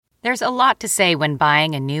There's a lot to say when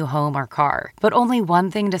buying a new home or car, but only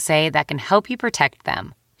one thing to say that can help you protect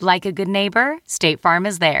them. Like a good neighbor, State Farm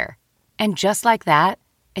is there. And just like that,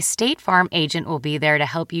 a State Farm agent will be there to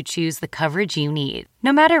help you choose the coverage you need,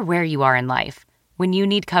 no matter where you are in life. When you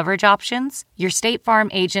need coverage options, your State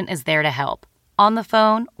Farm agent is there to help, on the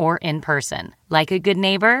phone or in person. Like a good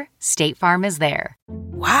neighbor, State Farm is there.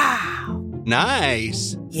 Wow.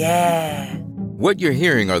 Nice. Yeah. What you're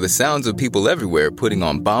hearing are the sounds of people everywhere putting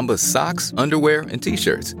on Bombas socks, underwear, and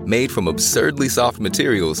T-shirts made from absurdly soft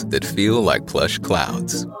materials that feel like plush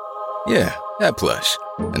clouds. Yeah, that plush.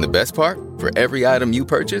 And the best part? For every item you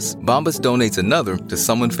purchase, Bombas donates another to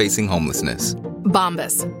someone facing homelessness.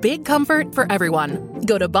 Bombas. Big comfort for everyone.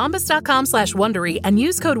 Go to bombas.com/Wondery and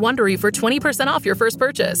use code Wondery for 20% off your first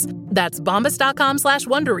purchase. That's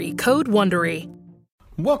bombas.com/Wondery. Code Wondery.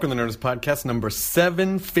 Welcome to Nerdist Podcast number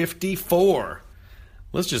 754.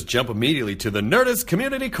 Let's just jump immediately to the Nerdist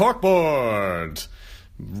Community Corkboard.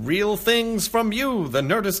 Real things from you, the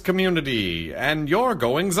Nerdist community, and your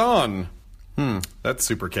goings-on. That's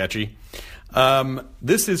super catchy.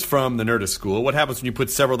 This is from the Nerdist School. What happens when you put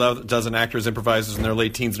several dozen actors, improvisers in their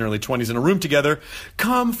late teens and early 20s in a room together?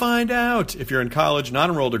 Come find out. If you're in college,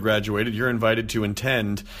 non-enrolled or graduated, you're invited to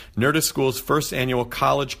attend Nerdist School's first annual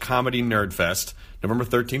College Comedy Nerd Fest, November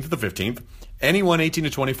 13th to the 15th. Anyone 18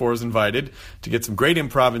 to 24 is invited to get some great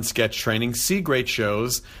improv and sketch training, see great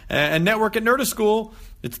shows, and network at Nerdist School.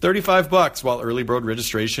 It's $35 while early bird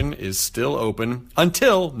registration is still open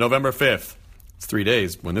until November 5th. It's 3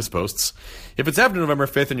 days when this posts. If it's after November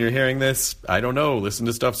 5th and you're hearing this, I don't know, listen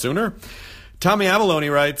to stuff sooner. Tommy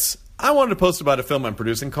Avalone writes, I wanted to post about a film I'm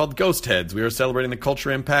producing called Ghost Heads. We are celebrating the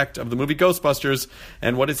cultural impact of the movie Ghostbusters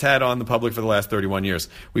and what it's had on the public for the last 31 years.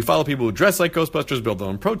 We follow people who dress like Ghostbusters, build their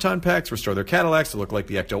own proton packs, restore their Cadillacs to look like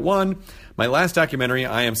the Ecto-1. My last documentary,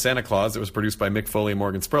 I Am Santa Claus, that was produced by Mick Foley and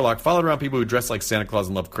Morgan Spurlock, followed around people who dress like Santa Claus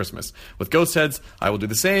and love Christmas. With Ghost Heads, I will do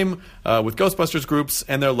the same with Ghostbusters groups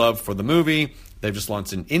and their love for the movie. They've just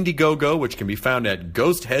launched an Indiegogo, which can be found at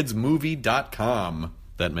ghostheadsmovie.com.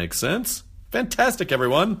 That makes sense? Fantastic,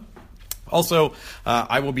 everyone. Also,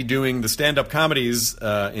 I will be doing the stand-up comedies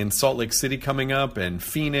in Salt Lake City coming up, and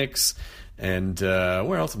Phoenix, and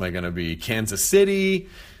where else am I going to be? Kansas City,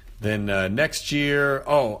 then next year,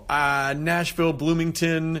 Nashville,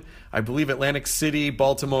 Bloomington, I believe Atlantic City,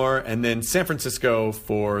 Baltimore, and then San Francisco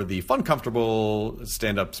for the Fun Comfortable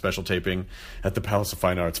stand-up special taping at the Palace of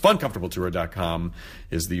Fine Arts. FunComfortableTour.com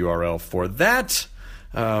is the URL for that.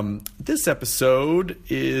 This episode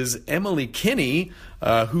is Emily Kinney,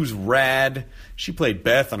 who's rad. She played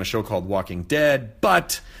Beth on a show called Walking Dead,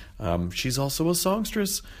 but she's also a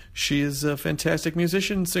songstress. She is a fantastic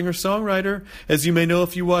musician, singer-songwriter. As you may know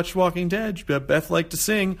if you watch Walking Dead, Beth liked to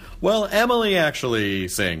sing. Well, Emily actually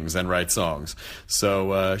sings and writes songs.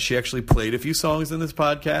 So she actually played a few songs in this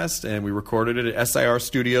podcast, and we recorded it at SIR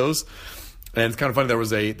Studios. And it's kind of funny,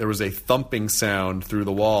 there was a thumping sound through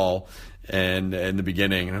the wall and in the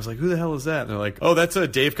beginning, and I was like, who the hell is that? And they're like, oh, that's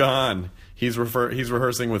Dave Kahan. He's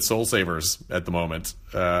rehearsing with Soul Savers at the moment.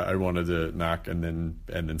 I wanted to knock and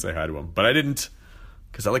then say hi to him, but I didn't,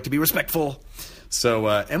 because I like to be respectful. So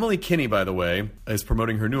Emily Kinney, by the way, is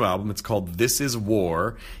promoting her new album. It's called This Is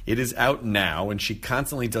War. It is out now, and she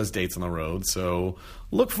constantly does dates on the road, so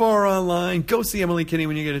look for her online. Go see Emily Kinney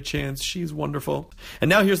when you get a chance. She's wonderful. And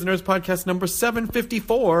now here's the Nerds Podcast number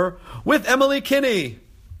 754 with Emily Kinney.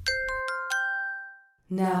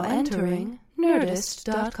 Now entering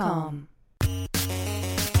Nerdist.com.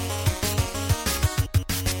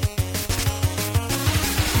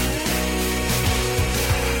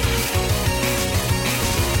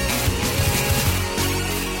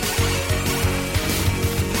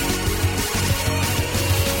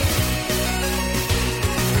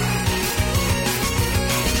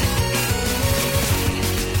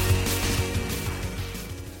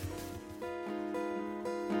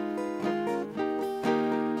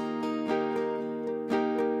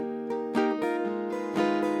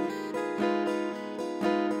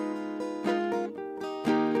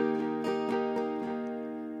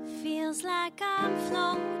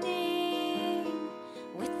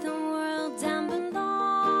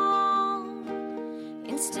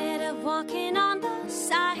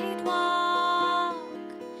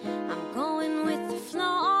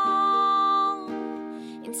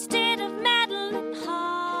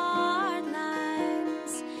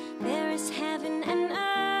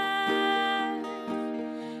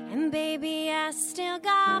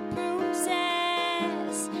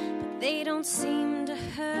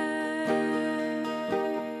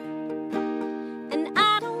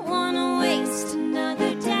 Waste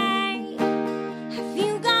another day. Have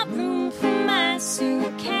you got room for my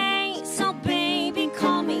suitcase?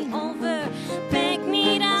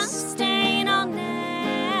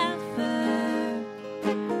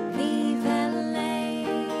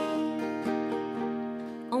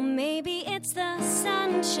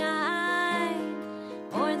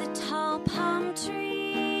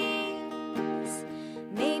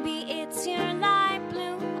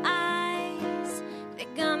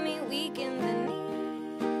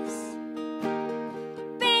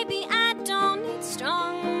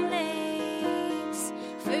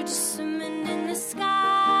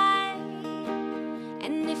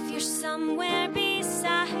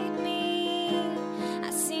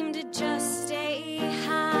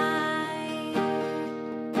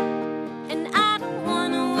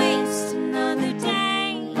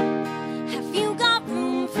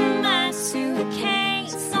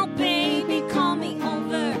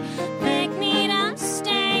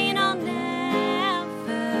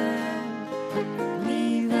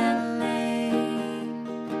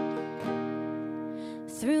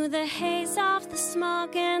 the haze of the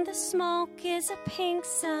smog, and the smoke is a pink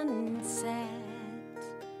sunset.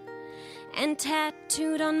 And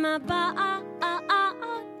tattooed on my body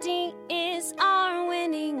is our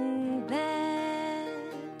winning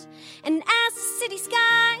bet. And as the city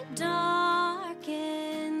sky darkens,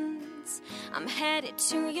 I'm headed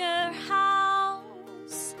to your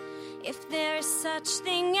house. If there's such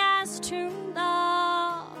thing as true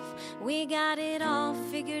love, we got it all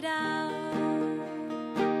figured out.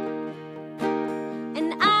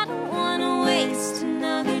 And I don't wanna waste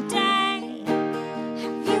another day.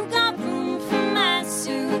 Have you got room for my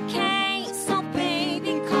suitcase? So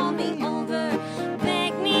baby, call me over,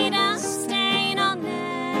 beg me to stay, and I'll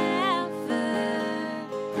never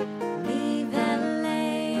leave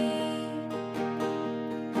LA.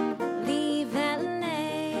 Leave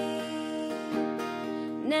LA.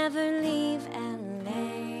 Never leave LA.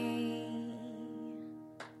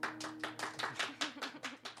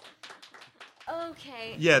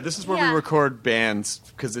 Okay. Yeah, this is where we record bands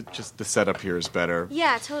because the setup here is better.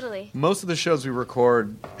 Yeah, totally. Most of the shows we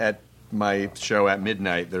record at my show at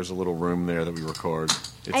midnight, there's a little room there that we record.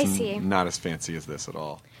 It's I see. Not as fancy as this at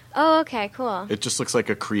all. Oh, okay, cool. It just looks like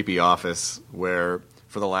a creepy office where,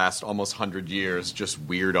 for the last almost 100 years, just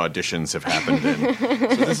weird auditions have happened in.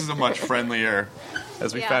 So this is a much friendlier.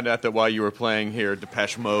 As we found out that while you were playing here,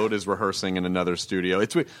 Depeche Mode is rehearsing in another studio.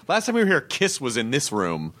 Last time we were here, Kiss was in this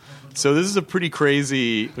room. So this is a pretty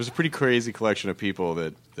crazy. There's a pretty crazy collection of people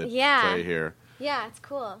that play here. Yeah, it's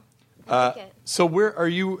cool. I like it. So where are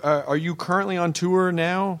you? Are you currently on tour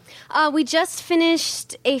now? We just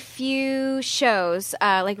finished a few shows,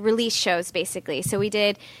 like release shows, basically. So we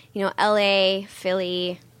did, L.A.,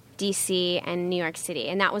 Philly, D.C., and New York City,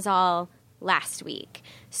 and that was all last week.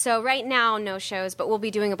 So right now, no shows, but we'll be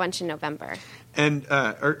doing a bunch in November. And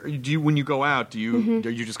when you go out, do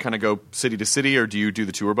you just kind of go city to city, or do you do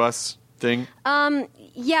the tour bus thing?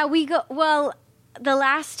 Yeah, we go. Well, the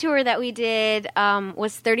last tour that we did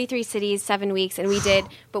was 33 cities, 7 weeks, and we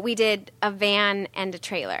did a van and a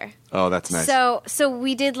trailer. Oh, that's nice. So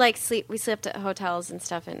we did sleep. We slept at hotels and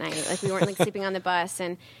stuff at night. Like we weren't sleeping on the bus,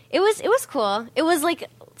 and it was cool. It was like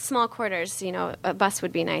small quarters. A bus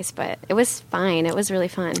would be nice, but it was fine. It was really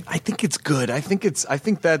fun. I think it's good. I think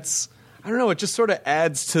that's. I don't know. It just sort of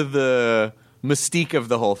adds to the mystique of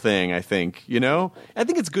the whole thing. I think I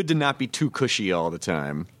think it's good to not be too cushy all the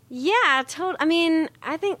time. Yeah, I mean,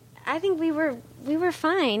 I think we were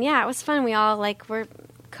fine. Yeah, it was fun. We all were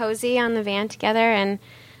cozy on the van together, and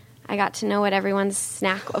I got to know what everyone's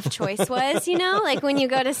snack of choice was. Like when you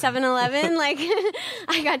go to 7-Eleven,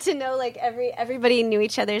 I got to know everybody knew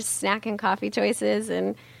each other's snack and coffee choices,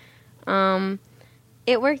 and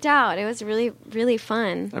it worked out. It was really, really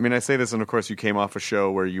fun. I mean, I say this, and of course, you came off a show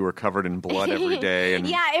where you were covered in blood every day, and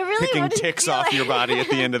yeah, it really picking ticks off your body at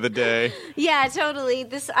the end of the day. Yeah, totally.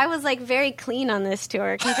 I was very clean on this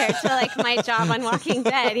tour compared to my job on Walking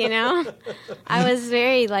Dead. I was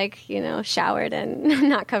very showered and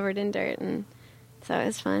not covered in dirt, and so it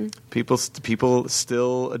was fun. People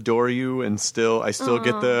still adore you, and I still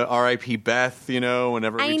get the R.I.P. Beth.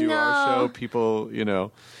 Whenever we do our show, people.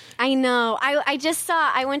 I know.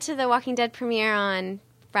 I went to the Walking Dead premiere on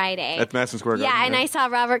Friday. At Madison Square Garden. Yeah, and I saw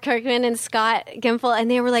Robert Kirkman and Scott Gimple,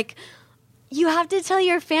 and they were like, you have to tell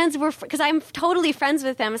your fans because I'm totally friends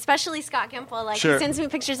with them, especially Scott Gimple. Sure. He sends me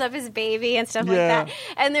pictures of his baby and stuff like that.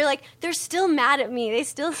 And they're they're still mad at me. They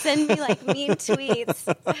still send me mean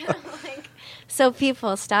tweets. So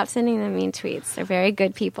people, stop sending them mean tweets. They're very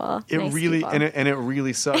good people. It nice really people. and it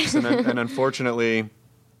really sucks. And unfortunately,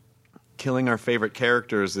 killing our favorite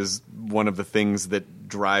characters is one of the things that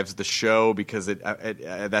drives the show because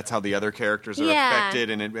that's how the other characters are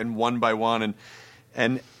affected and one by one.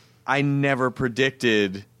 And I never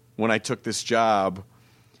predicted when I took this job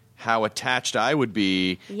how attached I would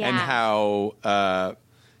be and how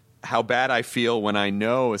bad I feel when I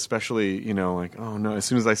know, especially, oh no, as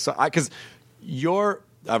soon as I saw, because you're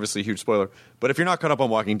obviously a huge spoiler, but if you're not caught up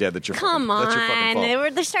on Walking Dead, that's your fucking fault.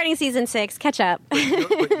 They're starting season 6. Catch up.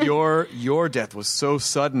 But your death was so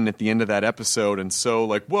sudden at the end of that episode, and so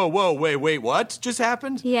whoa, wait, what just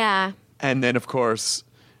happened? Yeah. And then, of course,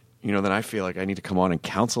 then I feel like I need to come on and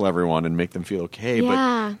counsel everyone and make them feel okay.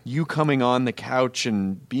 Yeah. But you coming on the couch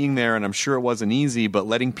and being there, and I'm sure it wasn't easy, but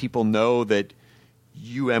letting people know that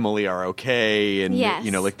you, Emily, are okay, and yes.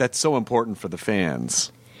 That's so important for the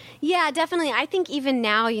fans. Yeah, definitely. I think even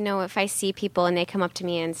now, if I see people and they come up to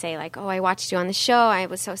me and say like, "Oh, I watched you on the show. I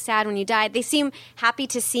was so sad when you died." They seem happy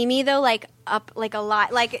to see me though, like up like a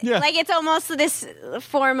lot. Like it's almost this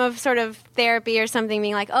form of sort of therapy or something,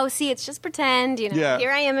 being like, "Oh, see, it's just pretend,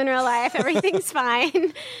 here I am in real life. Everything's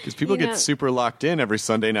fine." Because people get super locked in every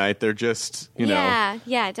Sunday night. They're just, Yeah,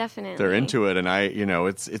 definitely. They're into it, and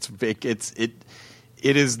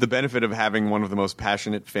it is the benefit of having one of the most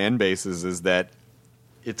passionate fan bases is that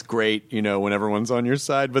it's great, when everyone's on your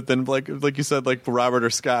side. But then, like you said, like Robert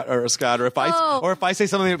or Scott, or if I say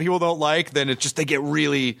something that people don't like, then it's just they get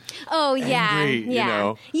really angry,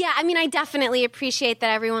 Yeah. I mean, I definitely appreciate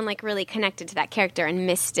that everyone like really connected to that character and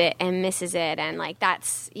missed it and misses it, and like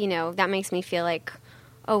that's that makes me feel like,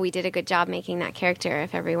 oh, we did a good job making that character.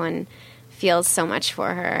 If everyone feels so much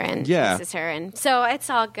for her and misses her, and so it's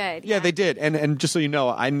all good. Yeah, they did, and just so you know,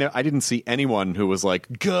 I didn't see anyone who was like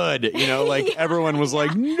good, everyone was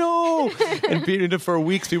like no, and for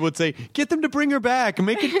weeks people would say, get them to bring her back,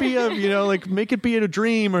 make it be make it be a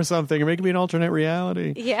dream or something, or make it be an alternate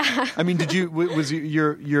reality. Yeah. I mean, was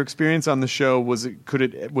your experience on the show, was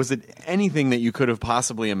it anything that you could have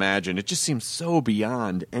possibly imagined? It just seems so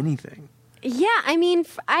beyond anything. Yeah, I mean,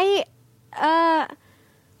 I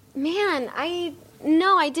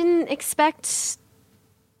didn't expect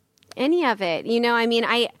any of it. I mean,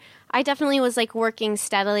 I definitely was like working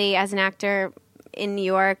steadily as an actor in New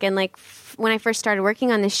York, and like when I first started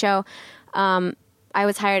working on this show, I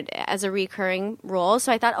was hired as a recurring role.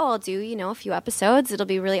 So I thought, I'll do a few episodes. It'll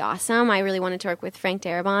be really awesome. I really wanted to work with Frank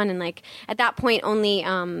Darabont, and like at that point, only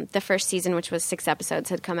the first season, which was 6 episodes,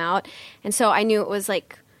 had come out, and so I knew it was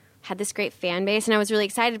like had this great fan base, and I was really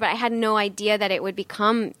excited, but I had no idea that it would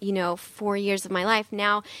become, 4 years of my life.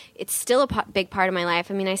 Now it's still a big part of my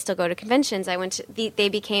life. I mean, I still go to conventions. They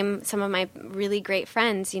became some of my really great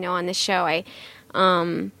friends, on this show. I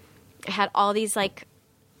had all these like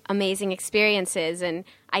amazing experiences, and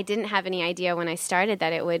I didn't have any idea when I started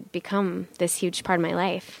that it would become this huge part of my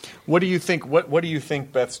life. What do you think? What do you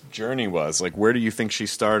think Beth's journey was? Like, where do you think she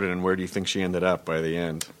started, and where do you think she ended up by the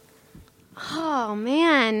end? Oh,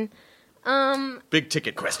 man. Big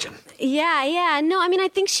ticket question. Yeah. No, I mean, I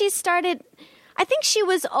think she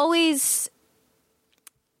was always,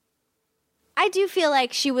 I do feel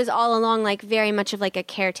like she was all along like very much of like a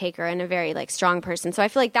caretaker and a very like strong person. So I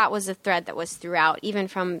feel like that was a thread that was throughout, even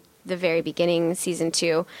from the very beginning, season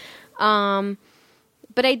 2.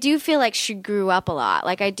 But I do feel like she grew up a lot.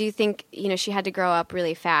 Like I do think, she had to grow up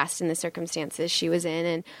really fast in the circumstances she was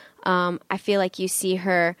in. And I feel like you see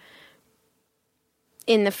her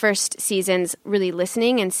in the first seasons really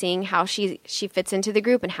listening and seeing how she fits into the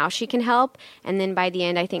group and how she can help. And then by the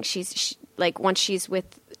end, I think she's like, once she's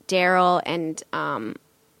with Daryl and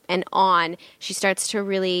on, she starts to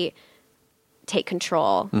really take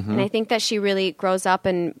control. Mm-hmm. And I think that she really grows up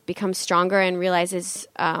and becomes stronger and realizes,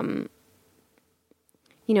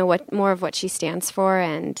 what more of what she stands for.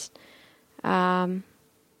 And,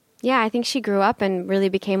 I think she grew up and really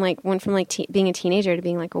became like, went from like being a teenager to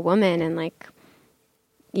being like a woman, and like,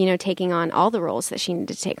 taking on all the roles that she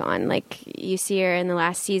needed to take on. Like you see her in the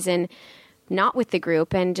last season, not with the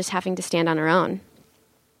group and just having to stand on her own.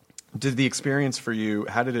 Did the experience for you,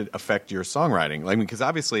 how did it affect your songwriting? I mean, because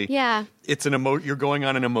obviously it's you're going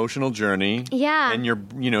on an emotional journey. Yeah. And you're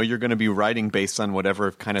going to be writing based on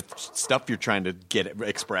whatever kind of stuff you're trying to get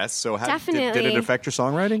expressed. So did it affect your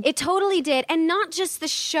songwriting? It totally did. And not just the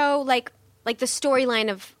show, like the storyline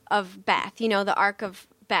of Beth, the arc of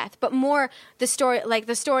Beth, but more the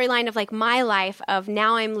storyline of like my life of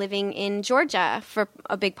now I'm living in Georgia for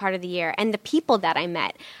a big part of the year, and the people that I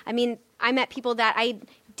met. I mean, I met people that I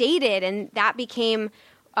dated, and that became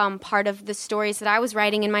part of the stories that I was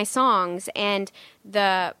writing in my songs, and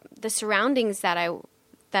the surroundings that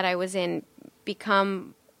I was in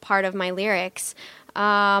become part of my lyrics.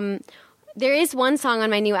 There is one song on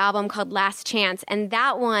my new album called Last Chance, and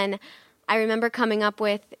that one I remember coming up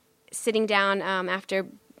with, sitting down after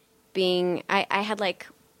being, I had like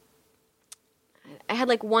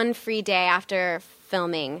one free day after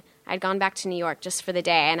filming. I'd gone back to New York just for the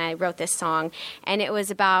day, and I wrote this song, and it was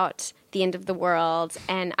about the end of the world.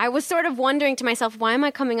 And I was sort of wondering to myself, why am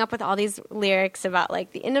I coming up with all these lyrics about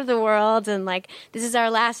like the end of the world and like this is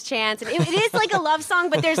our last chance? And it is like a love song,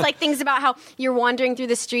 but there's like things about how you're wandering through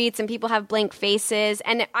the streets and people have blank faces.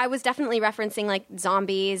 And I was definitely referencing like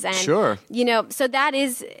zombies and sure, so that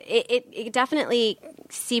is it definitely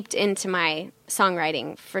seeped into my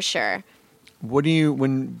songwriting for sure. What do you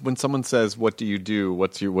when someone says what do you do?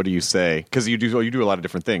 What do you say? Because you do a lot of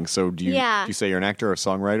different things. So do you say you're an actor or a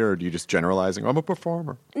songwriter, or do you just generalizing? I'm a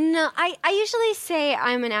performer. No, I usually say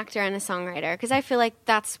I'm an actor and a songwriter because I feel like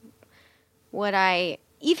that's what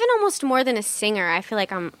even almost more than a singer. I feel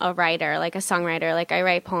like I'm a writer, like a songwriter. Like I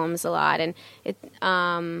write poems a lot, and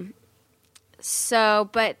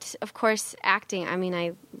but of course, acting. I mean,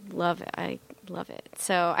 I love it.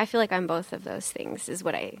 So I feel like I'm both of those things. Is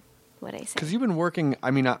what I say. Because you've been working.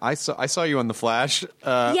 I mean, I saw you on The Flash, which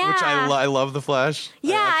I love The Flash.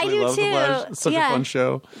 Yeah, I do love too. The Flash. It's such a fun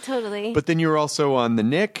show. Totally. But then you were also on The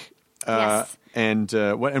Nick. Yes. And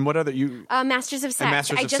what other you? Masters of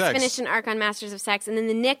Sex. I just finished an arc on Masters of Sex, and then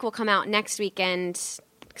The Nick will come out next weekend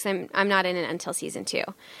because I'm not in it until season 2.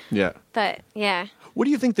 Yeah. But yeah. What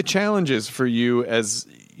do you think the challenge is for you as,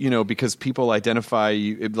 because people identify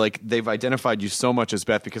you, like they've identified you so much as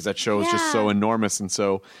Beth because that show is just so enormous. And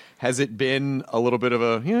so has it been a little bit of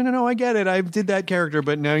a, no, I get it. I did that character,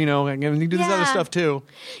 but now, I'm going to do this other stuff too.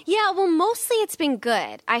 Yeah, well, mostly it's been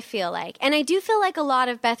good, I feel like. And I do feel like a lot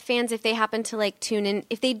of Beth fans, if they happen to like tune in,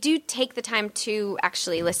 if they do take the time to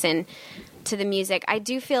actually listen to the music, I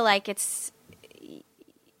do feel like it's,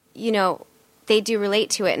 they do relate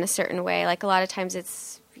to it in a certain way. Like a lot of times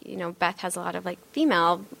it's, Beth has a lot of like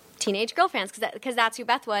female teenage girlfriends because that's who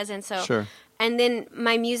Beth was. And so, sure. And then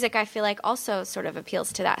my music, I feel like also sort of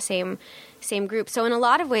appeals to that same group. So in a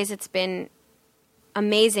lot of ways it's been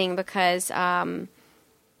amazing because,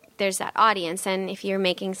 there's that audience. And if you're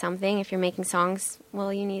making songs,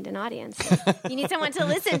 well, you need an audience. You need someone to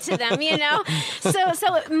listen to them,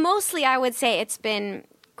 So mostly I would say it's been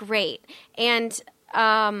great. And,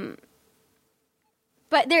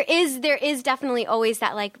 but there is definitely always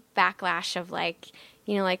that like backlash of like,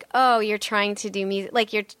 oh, you're trying to do music,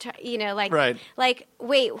 like right. Like,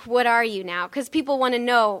 wait, what are you now? Because people want to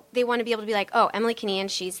know, they want to be able to be like, oh, Emily Kinnean,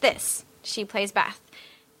 she's this, she plays Beth,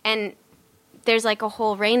 and there's like a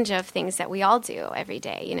whole range of things that we all do every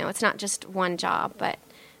day. It's not just one job, but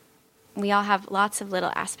we all have lots of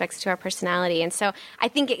little aspects to our personality, and so I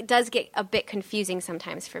think it does get a bit confusing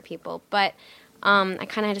sometimes for people, but. I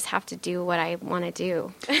kind of just have to do what I want to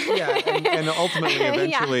do. Yeah, and ultimately,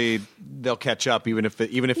 eventually, they'll catch up. Even if it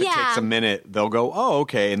takes a minute, they'll go, "Oh,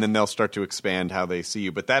 okay," and then they'll start to expand how they see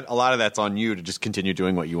you. But a lot of that's on you to just continue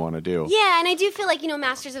doing what you want to do. Yeah, and I do feel like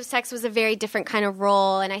Masters of Sex was a very different kind of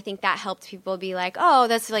role, and I think that helped people be like, "Oh,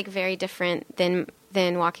 that's like very different than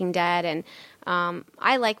Walking Dead." And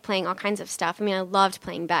I like playing all kinds of stuff. I mean, I loved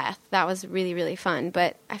playing Beth. That was really, really fun.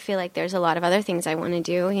 But I feel like there's a lot of other things I want to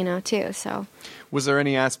do, too. So, was there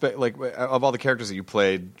any aspect, like, of all the characters that you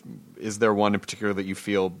played, is there one in particular that you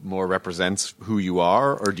feel more represents who you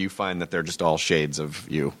are, or do you find that they're just all shades of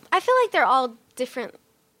you? I feel like they're all different,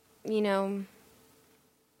 I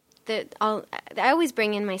always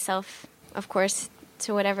bring in myself, of course,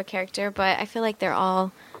 to whatever character, but I feel like they're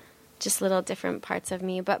all just little different parts of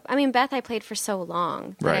me. But I mean, Beth I played for so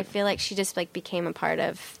long that I feel like she just like became a part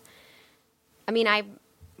of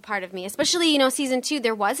me, especially season 2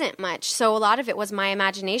 there wasn't much, so a lot of it was my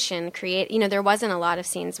imagination there wasn't a lot of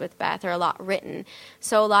scenes with Beth or a lot written,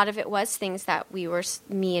 so a lot of it was things that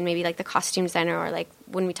me and maybe like the costume designer, or like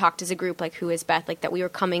when we talked as a group, like who is Beth, like that we were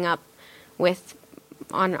coming up with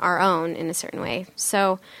on our own in a certain way.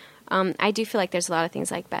 So I do feel like there's a lot of things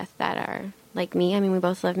like Beth that are like me. I mean, we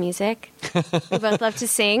both love music. We both love to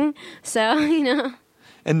sing. So,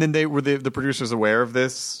 And then were the producers aware of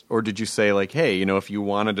this? Or did you say like, hey, if you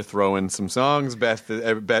wanted to throw in some songs, Beth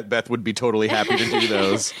would be totally happy to do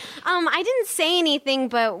those? I didn't say anything,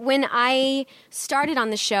 but when I started on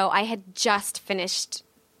the show, I had just finished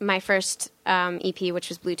my first EP, which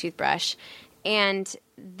was Blue Toothbrush. And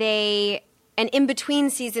in between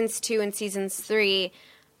seasons 2 and seasons 3,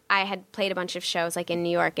 I had played a bunch of shows like in New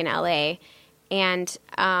York and LA. And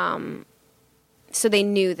so they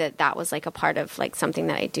knew that was like a part of like something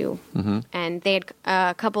that I do. Mm-hmm. And they had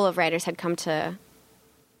a couple of writers had come to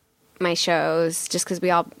my shows just because we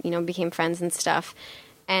all became friends and stuff.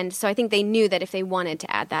 And so I think they knew that if they wanted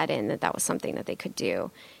to add that in, that was something that they could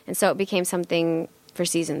do. And so it became something for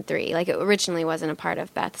season 3. Like it originally wasn't a part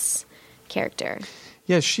of Beth's character.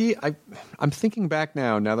 Yeah, I'm thinking back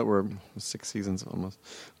now that we're 6 seasons almost.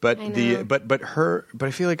 But I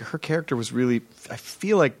feel like her character was really, I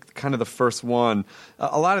feel like kind of the first one.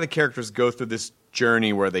 A lot of the characters go through this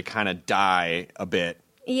journey where they kind of die a bit.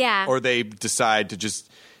 Yeah. Or they decide to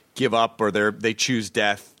just give up, or they choose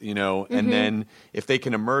death, Mm-hmm. and then if they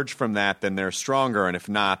can emerge from that, then they're stronger, and if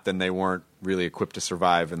not, then they weren't really equipped to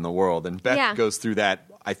survive in the world. And Beth goes through that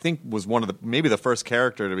I think was maybe the first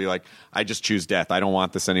character to be like, I just choose death. I don't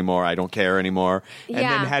want this anymore. I don't care anymore. And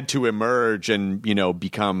then had to emerge and,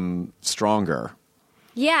 become stronger.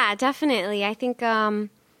 Yeah, definitely. I think,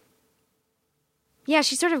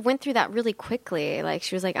 she sort of went through that really quickly. Like,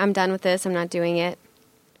 she was like, I'm done with this. I'm not doing it.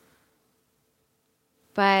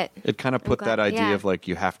 But it kind of put that idea of like,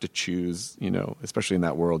 you have to choose, especially in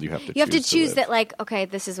that world, you have to choose that, like, okay,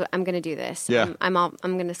 this is what I'm going to do this. Yeah. I'm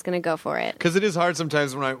just going to go for it. Because it is hard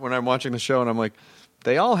sometimes when I'm watching the show and I'm like,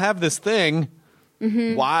 they all have this thing.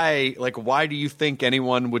 Mm-hmm. Why do you think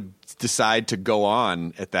anyone would decide to go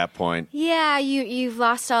on at that point? Yeah, you've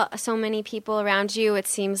lost so many people around you. It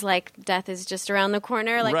seems like death is just around the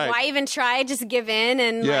corner. Like, why even try? Just give in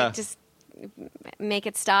and like just make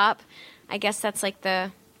it stop. I guess that's like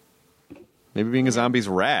maybe being a zombie's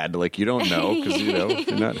rad. Like, you don't know because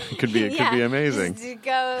it could be amazing. Just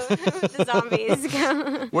go with the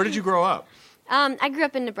zombies. Where did you grow up? I grew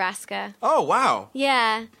up in Nebraska. Oh wow.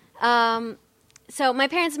 Yeah. So my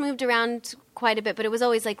parents moved around quite a bit, but it was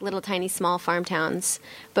always like little tiny small farm towns.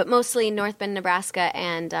 But mostly North Bend, Nebraska,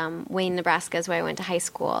 and Wayne, Nebraska is where I went to high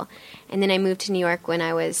school. And then I moved to New York when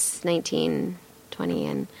I was 19, 20,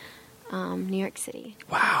 and New York City.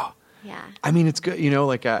 Wow. Yeah. I mean, it's good.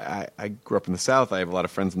 Like I grew up in the South. I have a lot of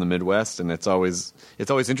friends in the Midwest, and it's always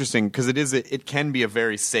interesting because it can be a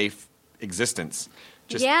very safe existence.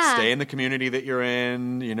 Just stay in the community that you're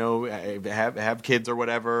in. Have kids or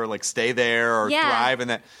whatever. Like, stay there or thrive in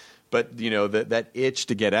that. But that itch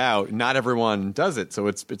to get out, not everyone does it. So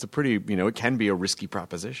it's a pretty it can be a risky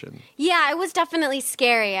proposition. Yeah, it was definitely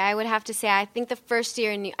scary. I would have to say. I think the first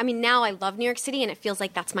year now I love New York City and it feels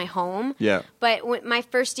like that's my home. Yeah. But my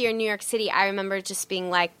first year in New York City, I remember just being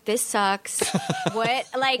like, this sucks. What?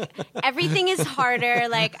 Like, everything is harder.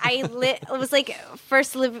 Like, it was like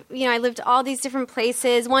I lived all these different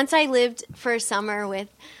places. Once I lived for a summer with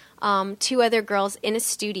 2 other girls in a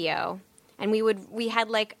studio, and we had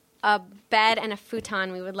like a bed and a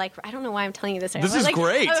futon. We would I don't know why I'm telling you this. This is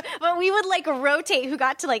great. But we would rotate who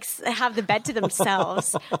got to have the bed to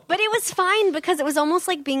themselves. But it was fine because it was almost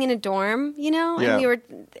like being in a dorm, Yeah.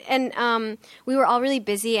 And we were all really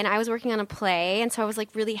busy, and I was working on a play, and so I was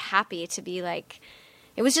really happy to be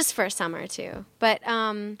it was just for a summer too. But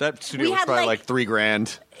that studio was probably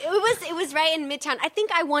 $3,000. It was right in Midtown. I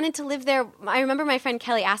think I wanted to live there. I remember my friend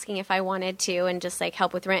Kelly asking if I wanted to and just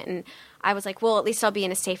help with rent, and I was like, well, at least I'll be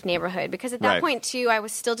in a safe neighborhood, because at that point too, I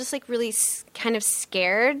was still just really kind of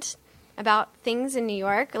scared about things in New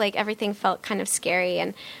York. Like, everything felt kind of scary,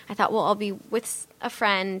 and I thought, well, I'll be with a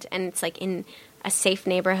friend, and it's in a safe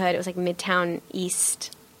neighborhood. It was Midtown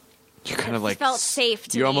East. You kind of felt safe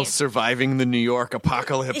to me. You're almost surviving the New York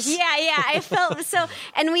apocalypse. Yeah. I felt so.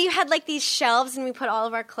 And we had these shelves, and we put all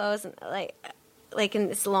of our clothes in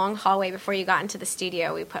this long hallway before you got into the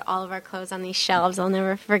studio. We put all of our clothes on these shelves. I'll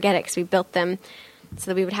never forget it because we built them so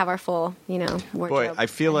that we would have our full, wardrobe. Boy, I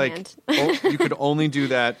feel like you could only do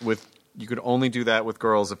that with. You could only do that with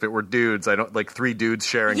girls if it were dudes. I don't 3 dudes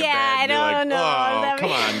sharing a bed. Yeah, I don't know. Oh,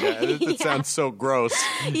 come on, guys. That sounds so gross.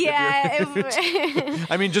 Yeah.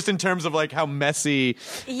 I mean, just in terms of how messy.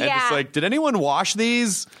 Yeah. And just did anyone wash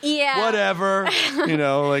these? Yeah. Whatever. They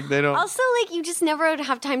don't. Also, you just never would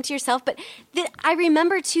have time to yourself. But I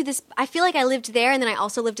remember too I feel like I lived there, and then I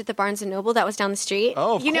also lived at the Barnes & Noble that was down the street.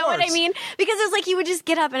 Oh, of You know course. what I mean? Because it was you would just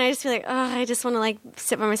get up, and I just feel oh, I just want to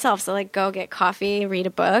sit by myself. So go get coffee, read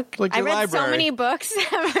a book. I read library. so many books.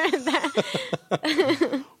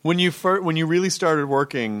 When you really started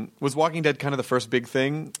working, was Walking Dead kind of the first big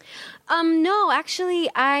thing? No, actually,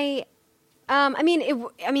 I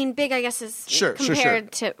mean, big, I guess, is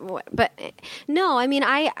compared to, but no, I mean,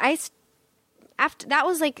 I after that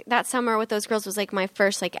was that summer with those girls was my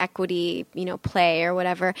first equity, play or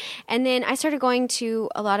whatever, and then I started going to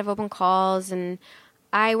a lot of open calls, and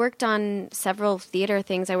I worked on several theater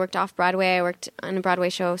things. I worked off Broadway. I worked on a Broadway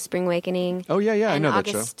show, Spring Awakening. Oh yeah, I know that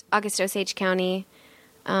show. August Osage County.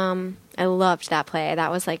 I loved that play.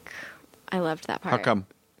 That was I loved that part. How come?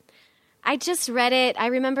 I just read it. I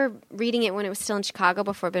remember reading it when it was still in Chicago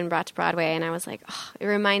before it had been brought to Broadway, and I was it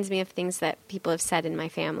reminds me of things that people have said in my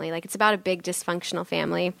family. It's about a big dysfunctional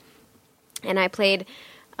family, and I played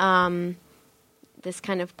this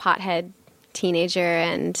kind of pothead teenager,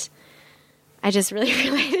 and I just really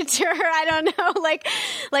related to her. I don't know,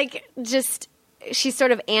 just she's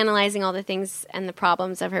sort of analyzing all the things and the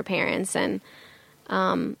problems of her parents, and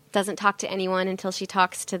doesn't talk to anyone until she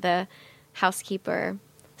talks to the housekeeper.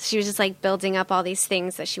 She was just building up all these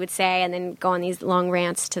things that she would say, and then go on these long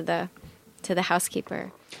rants to the to the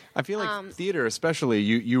housekeeper. I feel like theater, especially,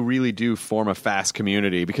 you really do form a fast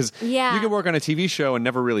community because Yeah. you can work on a TV show and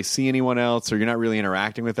never really see anyone else, or you're not really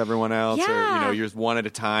interacting with everyone else, or Yeah. you're just one at a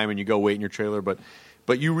time and you go wait in your trailer. But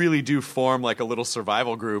you really do form like a little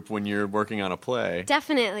survival group when you're working on a play.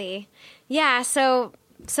 Definitely. Yeah, so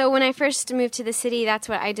when I first moved to the city, that's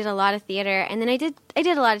what I did, a lot of theater, and then I did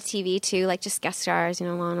a lot of TV too, like just guest stars,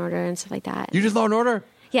 Law and Order and stuff like that. You did Law and Order?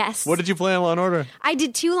 Yes. What did you play on Law and Order? I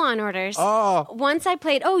did 2 Law and Orders. Oh. Once I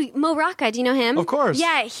played Mo Rocca, do you know him? Of course.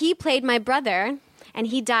 Yeah, he played my brother, and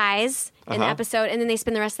he dies in the episode, and then they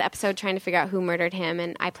spend the rest of the episode trying to figure out who murdered him,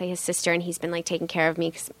 and I play his sister, and he's been like taking care of me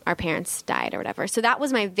because our parents died or whatever. So that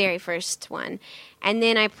was my very first one. And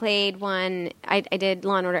then I played one, I did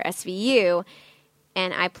Law and Order SVU,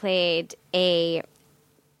 and I played a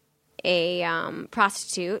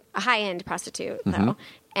prostitute, a high-end prostitute, though.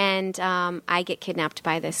 And I get kidnapped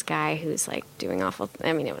by this guy who's like doing awful.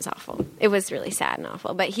 I mean, it was awful. It was really sad and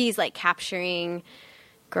awful. But he's like capturing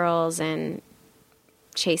girls and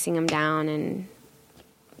chasing them down and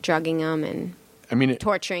drugging them and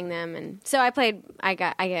torturing them. And so I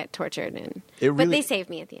get tortured, and but they saved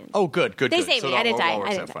me at the end. Oh, good. They saved me. I didn't die.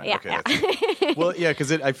 I didn't die. Yeah, Okay. Well, yeah,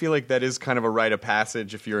 because I feel like that is kind of a rite of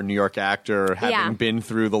passage if you're a New York actor, having been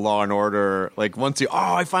through the Law and Order. Like once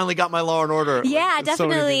I finally got my Law and Order. Yeah, like, so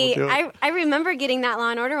many definitely. people do it. I remember getting that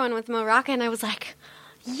Law and Order one with Mo Rocca, and I was like,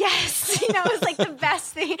 yes, it was like the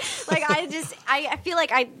best thing. Like I feel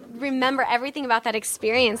like I remember everything about that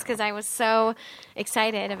experience because I was so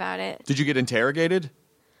excited about it. Did you get interrogated?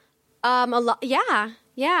 A lot. Yeah.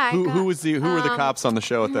 Who were the cops on the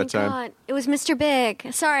show at that time? God. It was Mr.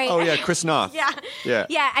 Big. Sorry. Oh yeah, Chris Noth. Yeah.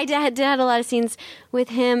 I did had a lot of scenes with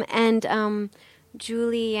him and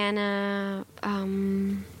Juliana. I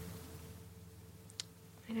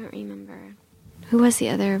don't remember who was the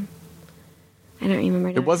other. I don't remember.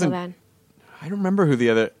 It wasn't. So bad. I don't remember who the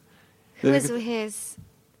other. Who was his?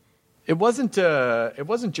 It wasn't. It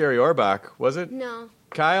wasn't Jerry Orbach, was it? No.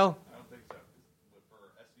 Kyle. I don't think so. For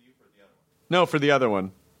SVU, for the other one. No, for the other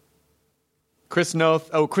one. Chris Noth.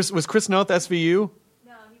 Oh, was Chris Noth SVU?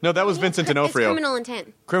 No, that was Vincent D'Onofrio. It's Criminal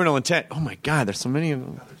Intent. Criminal Intent. Oh my God, there's so many of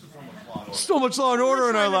them. So much Law and Order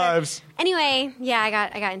in our lives. Anyway, yeah, I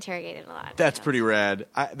got interrogated a lot. That's pretty rad.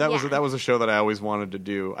 That was a show that I always wanted to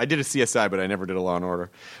do. I did a CSI, but I never did a Law and Order.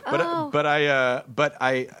 But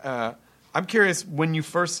I'm curious, when you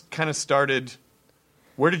first kind of started,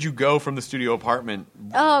 where did you go from the studio apartment?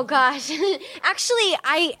 Oh gosh, actually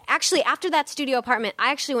after that studio apartment,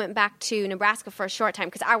 I actually went back to Nebraska for a short time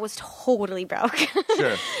because I was totally broke.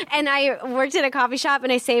 Sure. And I worked at a coffee shop,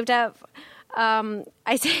 and I saved up.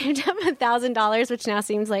 $1,000, which now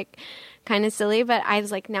seems like kind of silly, but I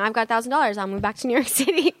was like, now I've got $1,000. I'll move back to New York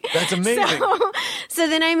City. That's amazing. So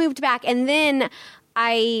then I moved back, and then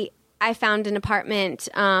I found an apartment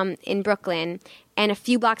in Brooklyn, and a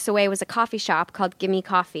few blocks away was a coffee shop called Gimme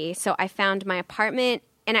Coffee. So I found my apartment,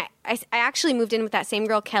 and I actually moved in with that same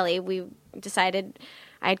girl, Kelly. We decided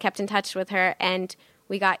I had kept in touch with her, and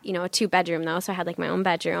we got a 2-bedroom though, so I had like my own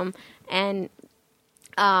bedroom, and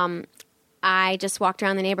I just walked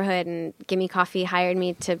around the neighborhood, and Gimme Coffee hired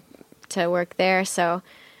me to work there. So,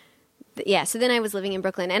 so then I was living in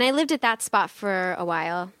Brooklyn, and I lived at that spot for a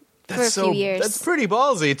while, for a few years. That's pretty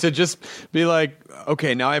ballsy to just be like,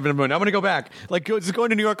 okay, now I have an apartment. I'm going to go back. Like just going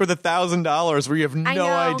to New York with $1,000 where you have no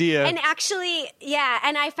idea. And actually,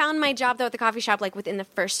 and I found my job though at the coffee shop like within the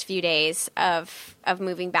first few days of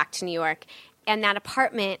moving back to New York, and that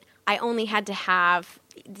apartment I only had to have.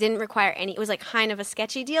 Didn't require any. It was like kind of a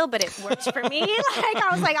sketchy deal, but it worked for me. I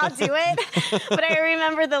was like, I'll do it. But I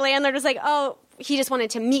remember the landlord was like, "Oh, he just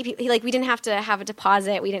wanted to meet people. We didn't have to have a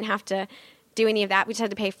deposit. We didn't have to do any of that. We just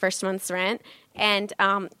had to pay first month's rent, and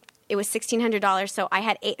it was $1,600. So I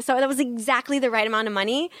had so that was exactly the right amount of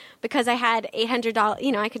money because I had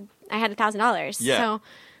 $800. I had $1,000. Yeah. So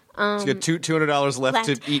you got $200 left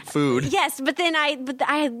to eat food. Yes, but then I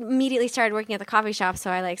immediately started working at the coffee shop,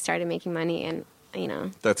 so I started making money and.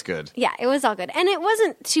 That's good. Yeah, it was all good. And it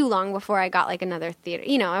wasn't too long before I got like another theater.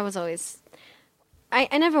 I was always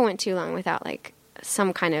I never went too long without like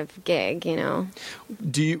some kind of gig,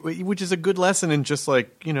 Do you, which is a good lesson in just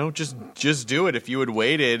like, just do it. If you had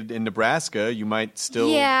waited in Nebraska, you might still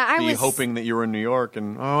be hoping that you were in New York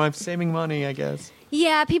and I'm saving money, I guess.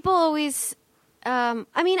 Yeah, people always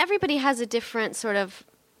everybody has a different sort of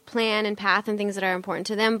plan and path and things that are important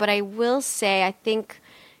to them, but I will say I think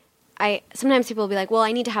sometimes people will be like, well,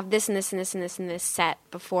 I need to have this and this and this and this and this set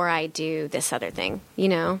before I do this other thing,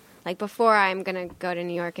 like before I'm going to go to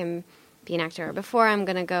New York and be an actor, or before I'm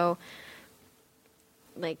going to go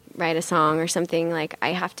like write a song or something, like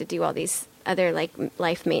I have to do all these other like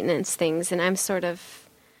life maintenance things, and I'm sort of,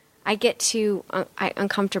 I get too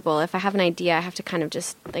uncomfortable. If I have an idea, I have to kind of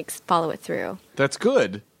just like follow it through. That's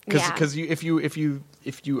good. Yeah. Because if you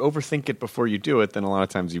overthink it before you do it, then a lot of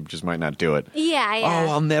times you just might not do it. Yeah.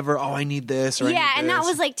 I need this. Or I need and that this.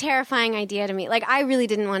 was like terrifying idea to me. Like I really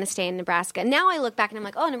didn't want to stay in Nebraska. Now I look back and I'm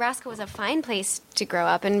like, oh, Nebraska was a fine place to grow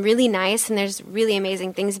up and really nice, and there's really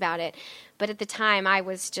amazing things about it. But at the time, I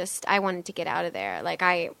wanted to get out of there. Like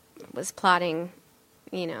I was plotting,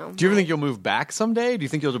 you know. Do you ever think you'll move back someday? Do you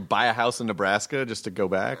think you'll buy a house in Nebraska just to go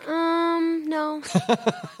back? No.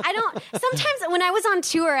 I don't. Sometimes when I was on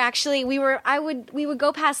tour, actually, we would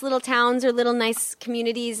go past little towns or little nice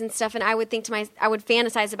communities and stuff, and I would I would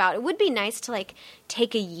fantasize about it would be nice to like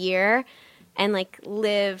take a year and like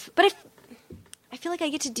live. But I feel like I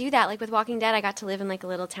get to do that. Like with Walking Dead, I got to live in like a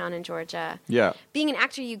little town in Georgia. Yeah. Being an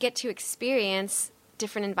actor, you get to experience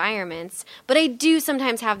different environments. But I do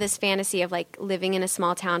sometimes have this fantasy of like living in a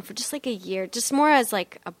small town for just like a year, just more as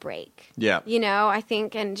like a break. Yeah. You know, I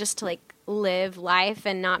think, and just to like live life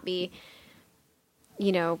and not be,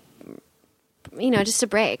 you know, just a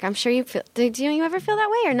break. I'm sure you feel. Do you ever feel that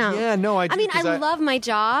way or no? Yeah, no, I do. I mean, I love my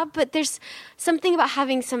job, but there's something about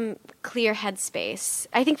having some clear headspace.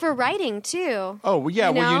 I think for writing too. Oh well, yeah.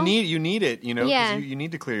 You know? Well, you need it. You know, 'cause Yeah. you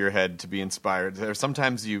need to clear your head to be inspired. There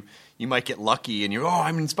sometimes you might get lucky and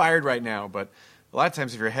I'm inspired right now, but a lot of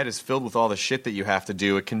times if your head is filled with all the shit that you have to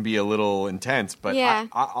do, it can be a little intense. But Yeah.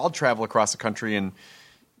 I'll travel across the country and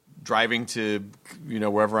driving to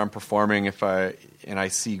wherever I'm performing, and I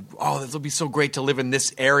see, this will be so great to live in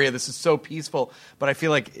this area. This is so peaceful. But I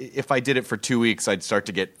feel like if I did it for 2 weeks, I'd start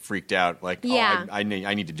to get freaked out. Like, Yeah. I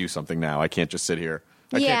need to do something now. I can't just sit here.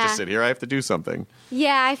 I Yeah. can't just sit here. I have to do something.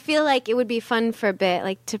 Yeah, I feel like it would be fun for a bit,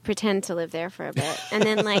 like to pretend to live there for a bit, and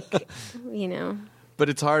then like, you know. But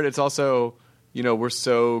it's hard. It's also, we're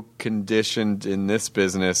so conditioned in this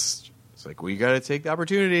business. It's like, we got to take the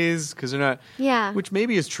opportunities because they're not. Yeah. Which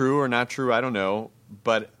maybe is true or not true. I don't know.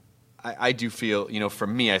 But I do feel, for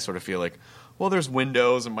me, I sort of feel like, well, there's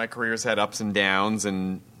windows and my career's had ups and downs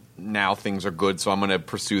and now things are good. So I'm going to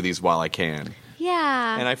pursue these while I can.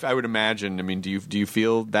 Yeah. And I would imagine, I mean, do you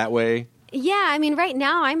feel that way? Yeah, I mean, right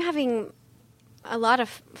now I'm having a lot of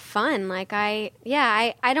fun. Like I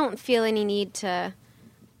don't feel any need to.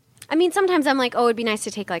 I mean, sometimes I'm like, oh, it'd be nice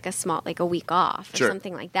to take like a week off or Sure.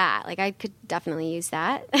 something like that. Like I could definitely use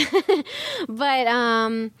that. but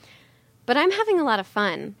I'm having a lot of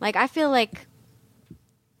fun. Like I feel like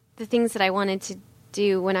the things that I wanted to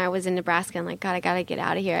do when I was in Nebraska, I'm like, God, I gotta get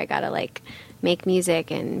out of here. I gotta like make music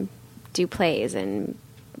and do plays and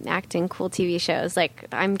act in cool TV shows. Like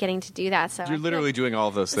I'm getting to do that. So You're literally doing all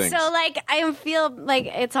of those things. So like I feel like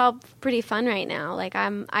it's all pretty fun right now. Like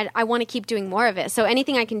I want to keep doing more of it. So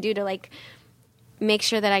anything I can do to like make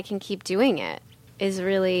sure that I can keep doing it is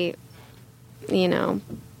really,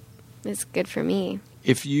 is good for me.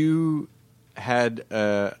 If you had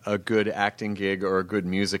a good acting gig or a good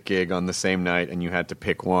music gig on the same night and you had to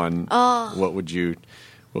pick one, what would you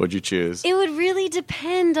choose? It would really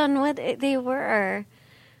depend on what they were.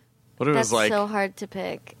 What if it That's was like so hard to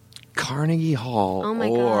pick. Carnegie Hall Oh my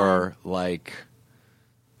or like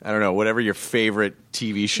I don't know, whatever your favorite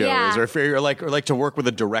TV show Yeah. is, or like to work with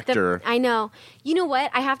a director. I know. You know what?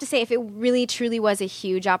 I have to say, if it really truly was a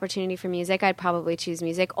huge opportunity for music, I'd probably choose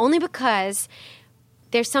music, only because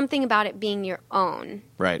there's something about it being your own.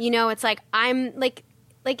 Right. It's like I'm like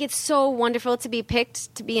it's so wonderful to be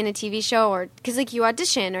picked to be in a TV show, or because like you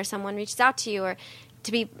audition or someone reaches out to you, or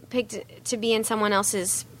to be picked to be in someone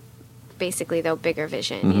else's basically the bigger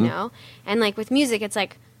vision, And like with music, it's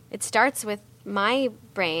like it starts with my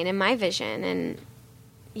brain and my vision,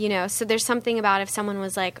 and so there's something about if someone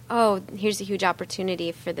was like, oh, here's a huge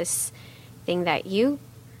opportunity for this thing that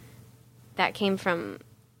came from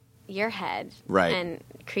your head, Right. and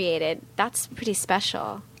created, that's pretty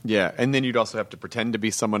special. Yeah, and then you'd also have to pretend to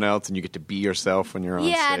be someone else, and you get to be yourself when you're on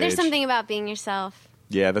Yeah, stage. there's something about being yourself.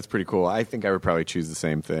 Yeah, that's pretty cool. I think I would probably choose the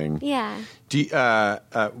same thing. Yeah. Do you,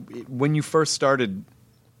 when you first started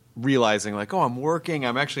realizing, like, oh, I'm working,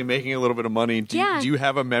 I'm actually making a little bit of money, do you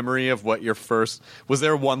have a memory of what your first... Was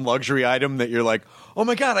there one luxury item that you're like, oh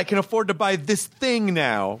my God, I can afford to buy this thing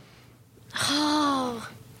now? Oh.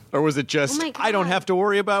 Or was it just, Oh my God. I don't have to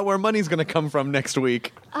worry about where money's going to come from next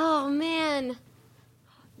week? Oh man.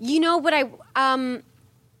 You know what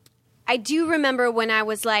I do remember when I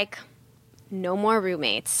was like, no more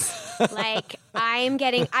roommates. Like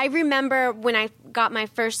I remember when I got my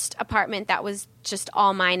first apartment that was just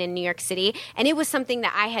all mine in New York City, and it was something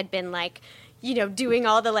that I had been like, doing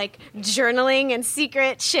all the like journaling and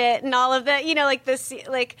secret shit and all of that, like this,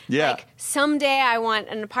 like someday I want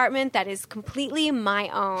an apartment that is completely my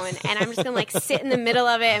own, and I'm just gonna like sit in the middle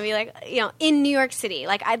of it and be like, in New York City.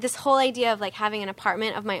 Like this whole idea of like having an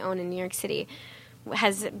apartment of my own in New York City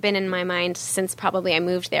has been in my mind since probably I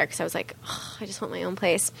moved there, because I was like, I just want my own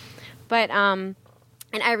place. But and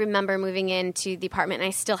I remember moving into the apartment, and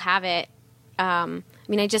I still have it.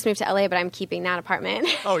 I just moved to LA, but I'm keeping that apartment.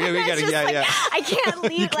 Oh yeah, we got to, yeah. I can't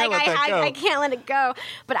leave. I can't let it go.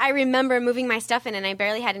 But I remember moving my stuff in, and I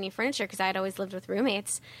barely had any furniture because I had always lived with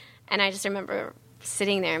roommates. And I just remember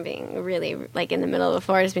sitting there and being really like in the middle of the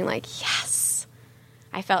floor, just being like, yes.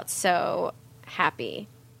 I felt so happy.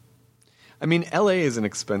 I mean, LA is an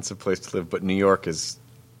expensive place to live, but New York is.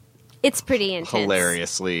 It's pretty intense.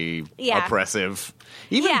 Hilariously oppressive.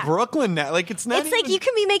 Even Brooklyn now, like it's not. It's like you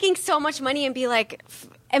can be making so much money and be like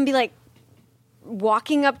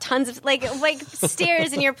walking up tons of like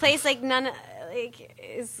stairs in your place. Like none, like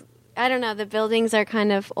is I don't know. The buildings are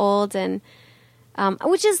kind of old and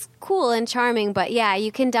which is cool and charming. But yeah,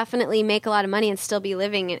 you can definitely make a lot of money and still be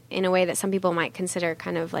living in a way that some people might consider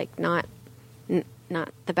kind of like not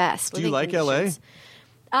the best. Do you like LA?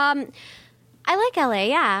 I like LA.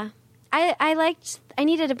 Yeah. I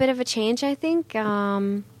needed a bit of a change, I think.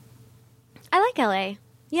 I like LA.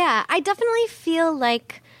 Yeah, I definitely feel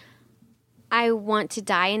like I want to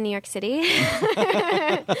die in New York City.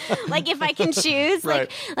 Like if I can choose,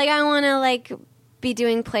 right. like I want to like be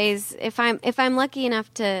doing plays. If I'm lucky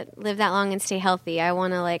enough to live that long and stay healthy, I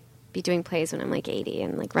want to like be doing plays when I'm like 80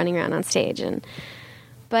 and like running around on stage.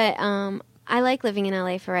 But I like living in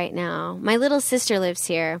LA for right now. My little sister lives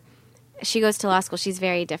here. She goes to law school. She's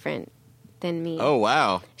very different than me. Oh,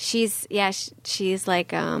 wow. She's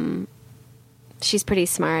like, she's pretty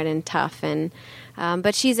smart and tough. And,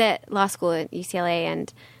 but she's at law school at UCLA,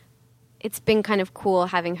 and it's been kind of cool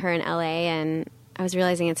having her in LA. And I was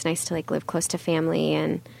realizing it's nice to like live close to family.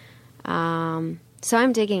 And, so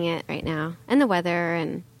I'm digging it right now, and the weather,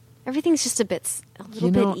 and everything's just a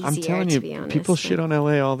little bit easier, I'm telling to you, be honest. people shit on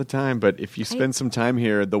LA all the time, but if you spend some time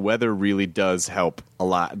here, the weather really does help a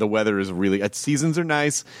lot. The weather is really, seasons are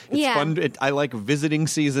nice. It's fun. I like visiting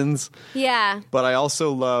seasons. Yeah. But I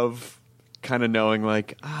also love kind of knowing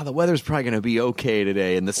like, the weather's probably going to be okay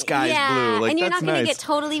today, and the sky's blue. Like, and you're that's not going to nice. get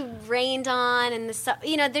totally rained on, and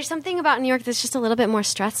there's something about New York that's just a little bit more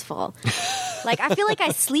stressful. Like, I feel like I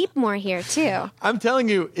sleep more here too. I'm telling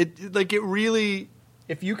you, it really...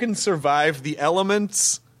 If you can survive the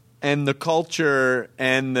elements and the culture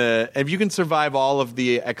and if you can survive all of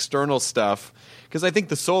the external stuff, because I think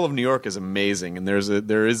the soul of New York is amazing, and there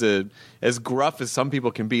is a as gruff as some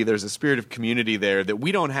people can be, there's a spirit of community there that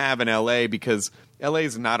we don't have in LA, because LA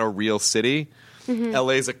is not a real city. Mm-hmm.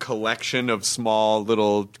 LA is a collection of small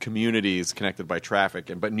little communities connected by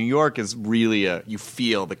traffic, but New York is really you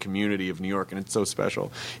feel the community of New York, and it's so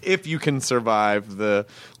special if you can survive the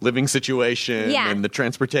living situation and the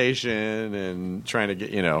transportation and trying to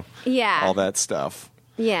get all that stuff.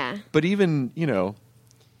 Yeah. But even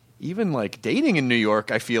like dating in New York,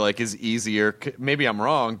 I feel like is easier. Maybe I'm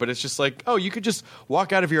wrong, but it's just like, you could just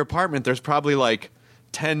walk out of your apartment. There's probably like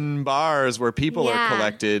 10 bars where people are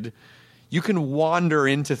collected. You can wander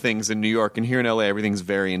into things in New York, and here in LA, everything's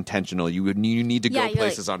very intentional. You need to go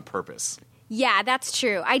places on purpose. Yeah, that's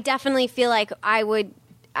true. I definitely feel like I would,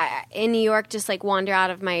 in New York, just like wander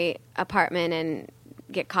out of my apartment and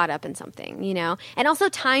get caught up in something, And also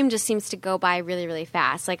time just seems to go by really, really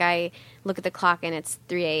fast. Like I look at the clock and it's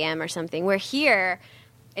 3 a.m. or something. Where here,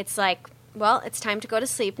 it's like, well, it's time to go to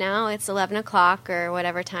sleep now. It's 11 o'clock or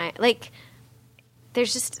whatever time. Like,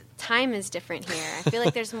 there's just... time is different here. I feel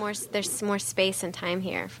like there's more space and time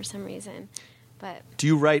here for some reason. But do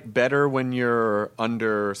you write better when you're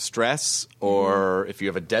under stress, or if you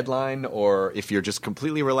have a deadline, or if you're just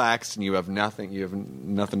completely relaxed and you have nothing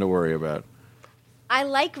to worry about? I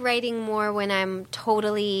like writing more when I'm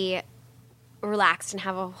totally relaxed and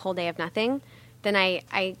have a whole day of nothing. Then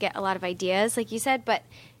I get a lot of ideas, like you said. But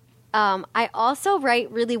I also write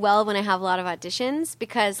really well when I have a lot of auditions,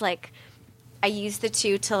 because like I use the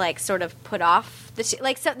two to like sort of put off the two.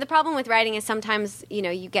 Like, so the problem with writing is sometimes,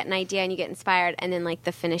 you get an idea and you get inspired, and then like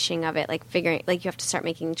the finishing of it, like figuring, like you have to start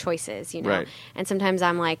making choices, Right. And sometimes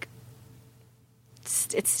I'm like,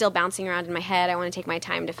 it's still bouncing around in my head. I want to take my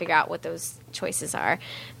time to figure out what those choices are.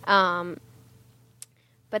 But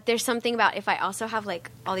there's something about if I also have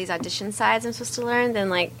like all these audition sides I'm supposed to learn,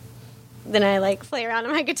 then I like play around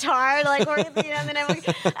on my guitar, like, or, and then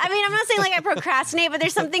I'm not saying like I procrastinate, but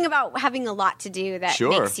there's something about having a lot to do that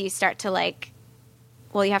makes you start to like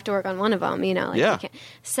well, you have to work on one of them, you know. Like, Yeah. you can't.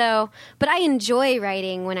 So, but I enjoy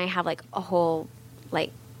writing when I have like a whole,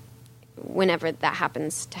 like, whenever that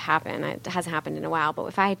happens to happen. It hasn't happened in a while, but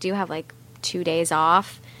if I do have like 2 days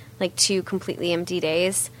off, like 2 completely empty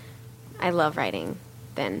days, I love writing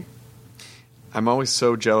then. I'm always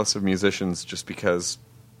so jealous of musicians just because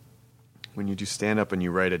when you do stand-up and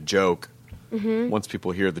you write a joke, once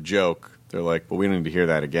people hear the joke, they're like, well, we don't need to hear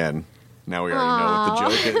that again. Now we already know what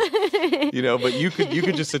the joke is. You know, but you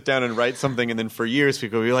could just sit down and write something, and then for years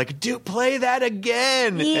people will be like, dude, play that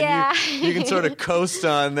again. Yeah. And you can sort of coast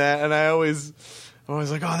on that, and I'm always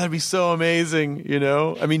like, oh, that'd be so amazing, you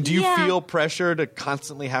know? I mean, do you feel pressure to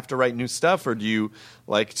constantly have to write new stuff, or do you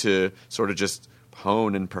like to sort of just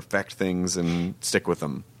hone and perfect things and stick with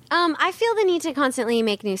them? I feel the need to constantly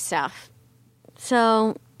make new stuff.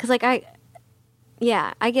 So, because like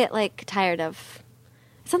I get like tired of.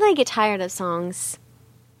 Sometimes I get tired of songs,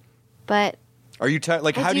 but Are you tired?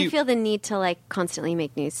 Like, I how do you feel the need to like constantly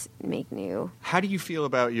make new. How do you feel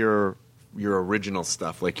about your original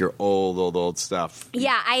stuff, like your old stuff?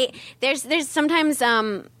 Yeah, there's sometimes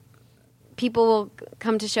people will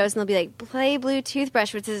come to shows and they'll be like, play Blue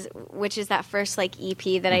Toothbrush, which is that first like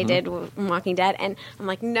EP that I did with Walking Dead, and I'm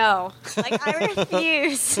like, no, like I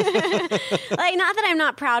refuse. Like, not that I'm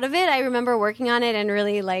not proud of it. I remember working on it and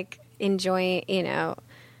really like enjoying, you know,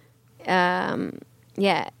 and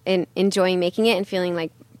enjoying making it and feeling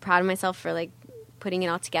like proud of myself for like putting it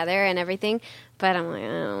all together and everything. But I'm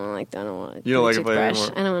like, I don't want to. You don't like to play it Toothbrush.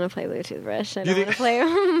 anymore? I don't want to play Blue Toothbrush. I don't want to play.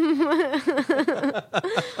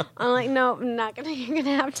 I'm like, no, I'm not gonna. You're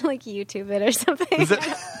gonna have to like YouTube it or something.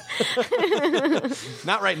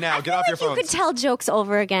 Not right now. Get off your phone. You could tell jokes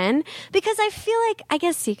over again because I feel like I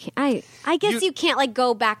guess you can. I guess you can't like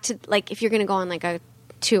go back to like if you're gonna go on like a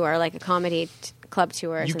tour, like a comedy club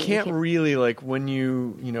tour. Or You something. can't really like when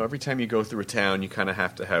you know every time you go through a town, you kind of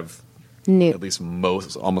have to have New. at least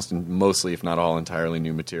mostly, if not all, entirely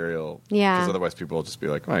new material. Yeah. Because otherwise, people will just be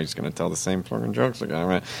like, "Oh, you're just going to tell the same fucking jokes again."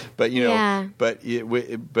 Right? But you know, Yeah. but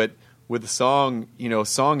with the song, you know, a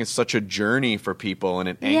song is such a journey for people, and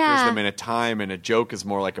it anchors them in a time. And a joke is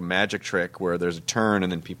more like a magic trick where there's a turn,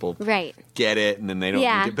 and then people get it, and then they don't.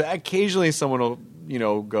 Yeah. Need to, but occasionally, someone will, you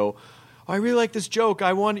know, go, I really like this joke.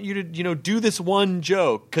 I want you to, you know, do this one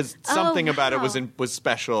joke because something about it was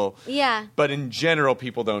special. Yeah. But in general,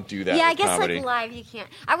 people don't do that. Yeah, I with guess comedy. like live you can't.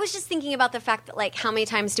 I was just thinking about the fact that like how many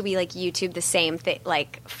times do we like YouTube the same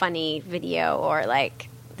like funny video or like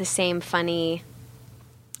the same funny.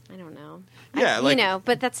 I don't know. Yeah, like, you know,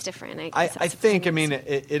 but that's different. I think. I mean,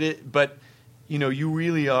 it. But you know, you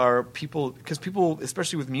really are people because people,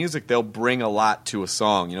 especially with music, they'll bring a lot to a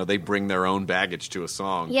song. You know, they bring their own baggage to a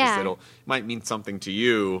song. 'Cause Yeah. it might mean something to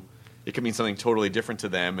you. It could mean something totally different to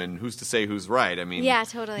them, and who's to say who's right? I mean, Yeah,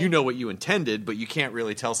 totally. You know what you intended, but you can't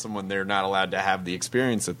really tell someone they're not allowed to have the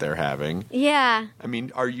experience that they're having. Yeah. I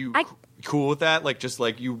mean, are you cool with that? Like, just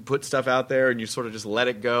like you put stuff out there and you sort of just let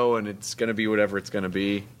it go, and it's going to be whatever it's going to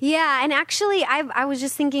be. Yeah, and actually, I was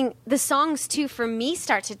just thinking the songs too for me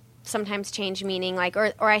start to sometimes change meaning, like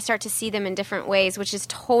or I start to see them in different ways, which is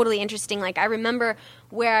totally interesting. Like I remember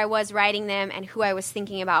where I was writing them and who I was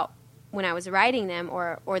thinking about when I was writing them,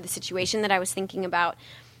 or the situation that I was thinking about.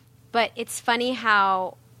 But it's funny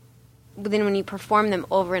how then when you perform them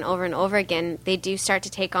over and over and over again, they do start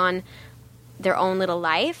to take on their own little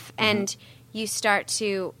life, and you start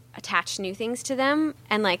to attach new things to them.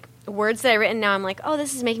 And like words that I've written now, I'm like, oh,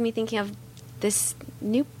 this is making me thinking of this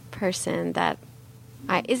new person that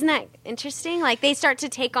isn't that interesting? Like they start to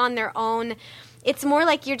take on their own. It's more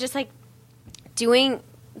like you're just like doing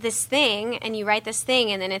this thing and you write this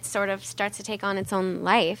thing and then it sort of starts to take on its own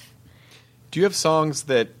life. Do you have songs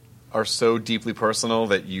that are so deeply personal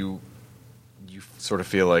that you sort of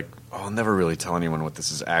feel like, oh, I'll never really tell anyone what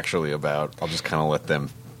this is actually about. I'll just kind of let them.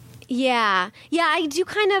 Yeah, I do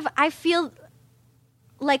kind of. I feel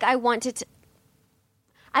like I want it to.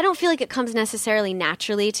 I don't feel like it comes necessarily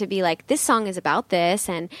naturally to be like, this song is about this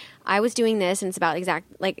and I was doing this and it's about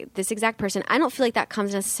this exact person. I don't feel like that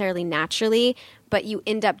comes necessarily naturally, but you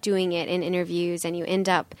end up doing it in interviews and you end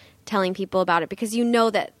up telling people about it because you know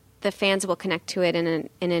that the fans will connect to it in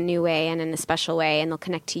a new way and in a special way, and they'll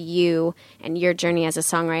connect to you and your journey as a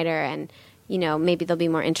songwriter, and you know, maybe they'll be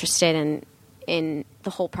more interested in the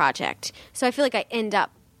whole project. So I feel like I end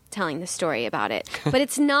up telling the story about it. But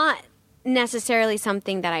it's not necessarily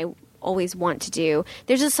something that I always want to do.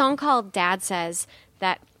 There's a song called Dad Says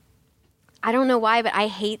that I don't know why, but I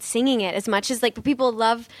hate singing it as much as like people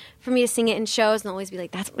love for me to sing it in shows and they'll always be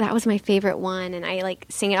like, that was my favorite one, and I like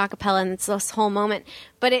sing it a cappella and it's this whole moment.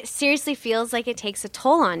 But it seriously feels like it takes a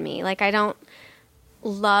toll on me. Like I don't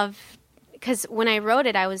love because when I wrote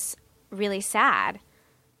it, I was really sad.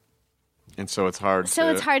 And so it's hard.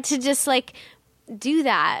 It's hard to just like do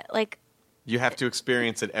that. Like you have to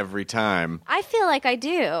experience it every time. I feel like I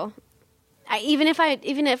do. Even if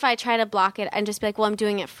I try to block it and just be like, well, I'm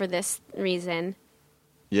doing it for this reason.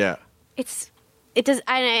 Yeah. It does.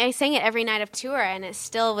 I sang it every night of tour, and it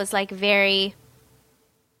still was like very.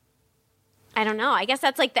 I don't know. I guess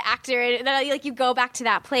that's like the actor that like you go back to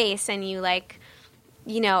that place and you like,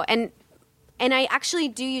 you know, and I actually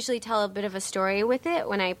do usually tell a bit of a story with it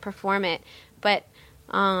when I perform it, but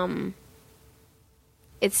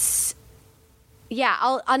it's yeah.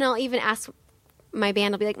 I'll even ask my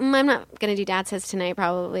band. I'll be like, I'm not gonna do Dad Says tonight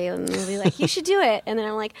probably, and they'll be like, you should do it, and then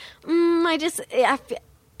I'm like,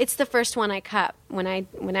 it's the first one I cut when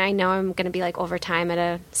I know I'm gonna be like overtime at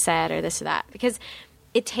a set or this or that because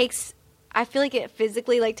it takes. I feel like it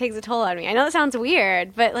physically like takes a toll on me. I know that sounds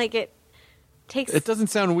weird, but like it takes. It doesn't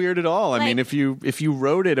sound weird at all. I mean, if you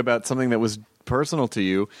wrote it about something that was personal to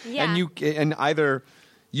you, and you can either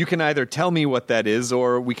tell me what that is,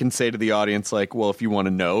 or we can say to the audience like, well, if you want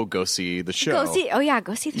to know, go see the show. Go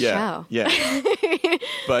see the show. Yeah.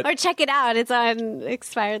 But or check it out. It's on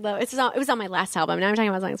Expired Love. It was on my last album. Now I'm talking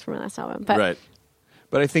about songs from my last album. But right.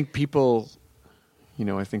 But I think people,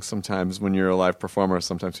 I think sometimes when you're a live performer,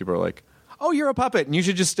 sometimes people are like, oh, you're a puppet, and you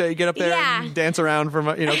should just get up there and dance around for,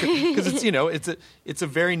 because it's a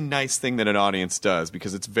very nice thing that an audience does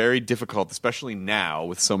because it's very difficult, especially now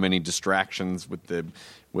with so many distractions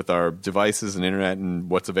with our devices and internet and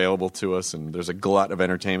what's available to us, and there's a glut of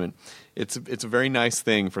entertainment. It's a very nice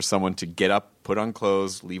thing for someone to get up, put on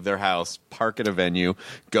clothes, leave their house, park at a venue,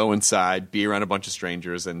 go inside, be around a bunch of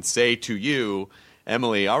strangers, and say to you,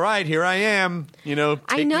 Emily, all right, here I am. Take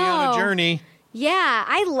me on a journey. Yeah,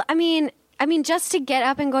 I mean, just to get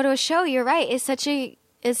up and go to a show, you're right, is such a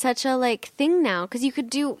like thing now because you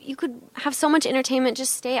could have so much entertainment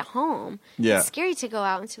just stay at home. Yeah, it's scary to go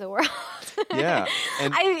out into the world. Yeah,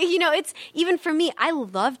 and it's even for me. I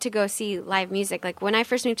love to go see live music. Like when I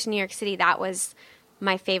first moved to New York City, that was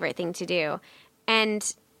my favorite thing to do,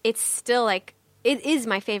 and it's still like it is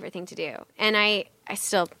my favorite thing to do, and I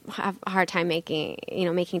still have a hard time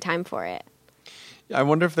making time for it. I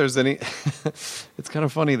wonder if there's any. It's kind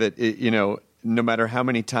of funny that no matter how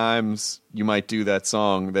many times you might do that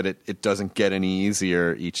song, that it doesn't get any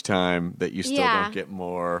easier each time. That you still don't get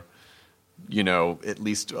more, at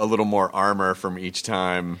least a little more armor from each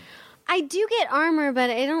time. I do get armor, but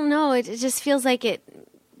I don't know. It just feels like it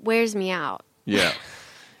wears me out. Yeah.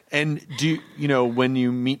 And do when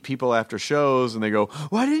you meet people after shows and they go,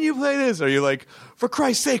 why didn't you play this? Are you like, for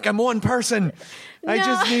Christ's sake, I'm one person. No.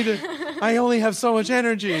 I only have so much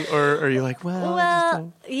energy. Or are you like,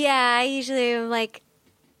 well, yeah, I usually am like,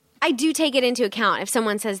 I do take it into account if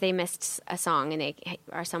someone says they missed a song and they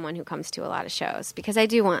are someone who comes to a lot of shows because I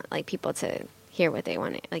do want like people to hear what they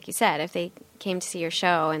want. Like you said, if they came to see your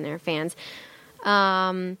show and they're fans.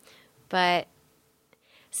 But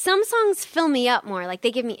some songs fill me up more. Like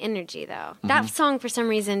they give me energy though. Mm-hmm. That song for some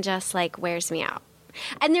reason just like wears me out.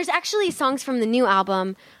 And there's actually songs from the new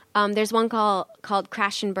album. There's one called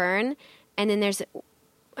Crash and Burn, and then there's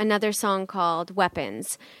another song called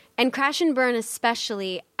Weapons. And Crash and Burn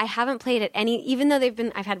especially, I haven't played it even though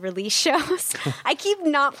I've had release shows. I keep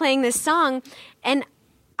not playing this song, and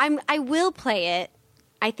I will play it,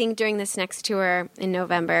 I think, during this next tour in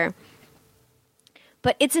November.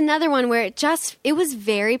 But it's another one where it was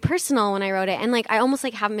very personal when I wrote it. And like, I almost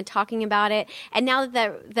like haven't been talking about it. And now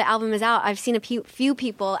that the album is out, I've seen a few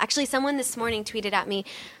people, actually someone this morning tweeted at me,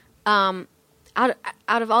 out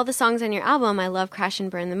of all the songs on your album, I love Crash and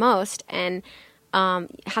Burn the most. And, how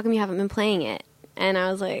come you haven't been playing it? And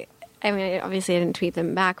I was like, obviously I didn't tweet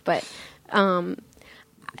them back, but,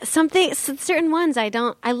 certain ones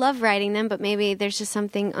I love writing them, but maybe there's just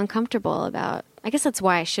something uncomfortable about. I guess that's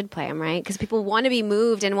why I should play them, right? Because people want to be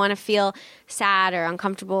moved and want to feel sad or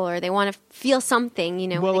uncomfortable, or they want to feel something,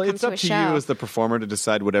 Well, when they come it's up to show. you as the performer to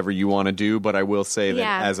decide whatever you want to do. But I will say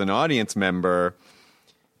that as an audience member,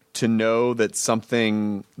 to know that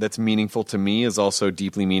something that's meaningful to me is also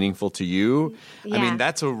deeply meaningful to you. Yeah. I mean,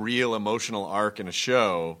 that's a real emotional arc in a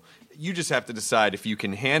show. You just have to decide if you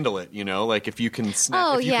can handle it, like if you can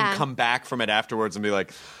can come back from it afterwards and be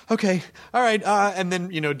like, okay, all right, and then,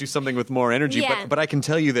 do something with more energy. Yeah. But I can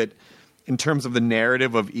tell you that in terms of the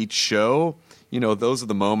narrative of each show, those are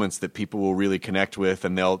the moments that people will really connect with,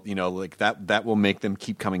 and they'll, like that will make them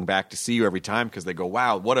keep coming back to see you every time because they go,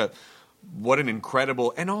 wow, what an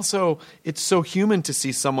incredible, and also it's so human to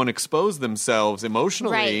see someone expose themselves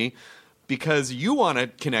emotionally. Right. Because you want to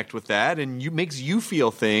connect with that, and makes you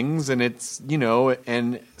feel things, and it's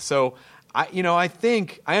and so I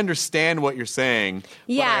think I understand what you're saying.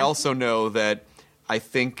 Yeah. But I also know that I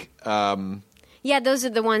think. Yeah, those are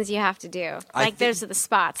the ones you have to do. Like, those are the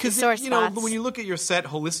spots, the sore spots. When you look at your set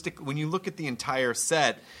when you look at the entire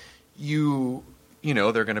set, there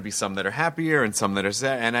are going to be some that are happier and some that are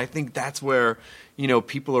sad. And I think that's where,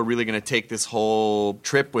 people are really going to take this whole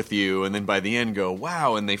trip with you. And then by the end go,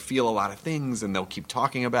 wow, and they feel a lot of things and they'll keep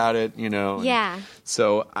talking about it, Yeah.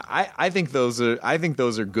 So I think those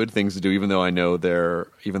are good things to do, even though I know they're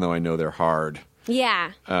hard.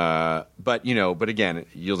 Yeah. But again,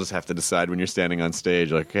 you'll just have to decide when you're standing on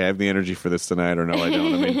stage, like, okay, I have the energy for this tonight, or no, I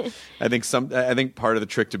don't. I mean, I think part of the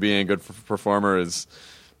trick to being a good performer is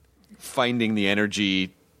finding the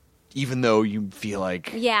energy, even though you feel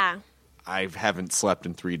like, I haven't slept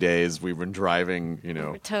in 3 days. We've been driving,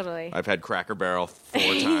 Totally. I've had Cracker Barrel 4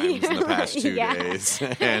 times in the past 2 days.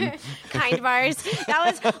 And Kind bars. That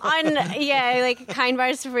was on, like Kind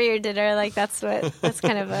bars for your dinner. Like, that's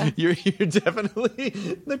kind of a. You're definitely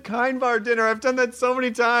the Kind Bar dinner. I've done that so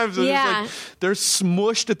many times. And Yeah. it's like, they're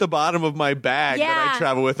smushed at the bottom of my bag that I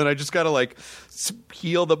travel with, and I just gotta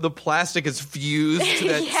peel the plastic is fused to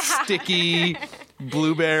that sticky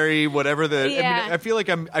blueberry, whatever I feel like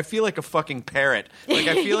a fucking parrot. Like,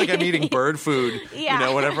 I feel like I'm eating bird food,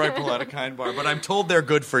 whenever I pull out a Kind Bar. But I'm told they're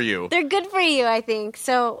good for you. They're good for you, I think.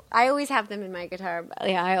 So I always have them in my guitar.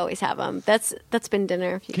 Yeah, I always have them. That's been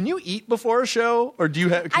dinner. Can you eat before a show, or do you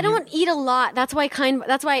have? I don't eat a lot. That's why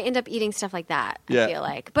I end up eating stuff like that. Yeah. I feel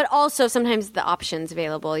like, but also sometimes the options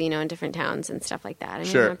available, in different towns and stuff like that. I mean,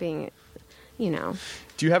 Sure. not being,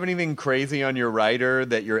 Do you have anything crazy on your rider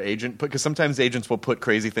that your agent put? Because sometimes agents will put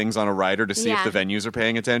crazy things on a rider to see if the venues are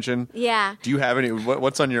paying attention. Yeah. Do you have any?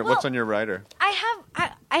 What's on your rider?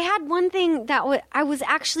 I had one thing that I was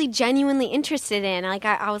actually genuinely interested in. Like,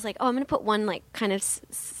 I was like, oh, I'm going to put one kind of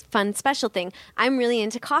fun special thing. I'm really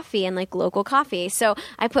into coffee and local coffee, so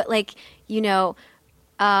I put a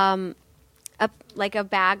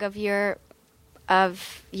bag of your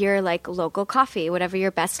local coffee, whatever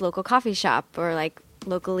your best local coffee shop or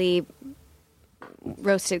locally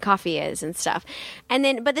roasted coffee is and stuff. And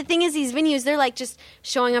then, but the thing is, these venues, they're just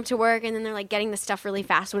showing up to work, and then they're getting the stuff really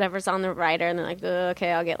fast, whatever's on the rider, and they're like,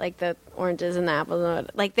 okay, I'll get the oranges and the apples.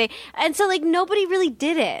 And so nobody really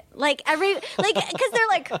did it. Because they're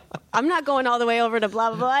like, I'm not going all the way over to blah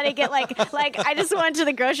blah blah to get I just went to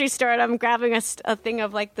the grocery store and I'm grabbing a thing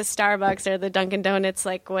of the Starbucks or the Dunkin' Donuts,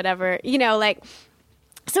 whatever,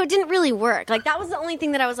 So it didn't really work. That was the only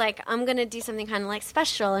thing that I was like, I'm going to do something kind of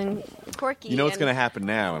special and quirky. You know what's going to happen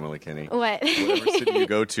now, Emily Kinney? What? Whatever city you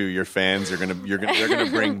go to, your fans are going to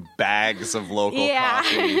bring bags of local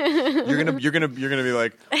coffee. You're going to be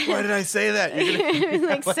like, why did I say that?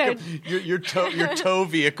 You're gonna, your tow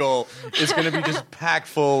vehicle is going to be just packed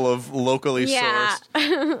full of locally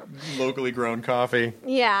sourced, locally grown coffee.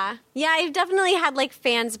 Yeah. Yeah, I've definitely had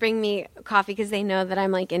fans bring me coffee because they know that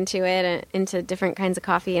I'm into it and into different kinds of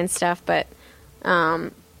coffee and stuff. But yeah,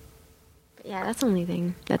 that's the only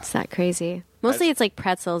thing that's that crazy. Mostly it's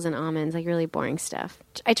pretzels and almonds, really boring stuff.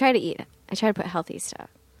 I try to eat it. I try to put healthy stuff.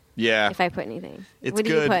 Yeah. If I put anything. It's what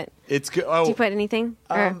do good. you put? It's good. Oh, do you put anything?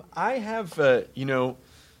 I have,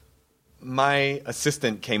 my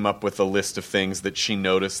assistant came up with a list of things that she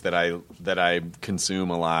noticed that I consume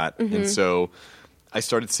a lot. Mm-hmm. And so I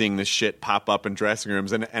started seeing this shit pop up in dressing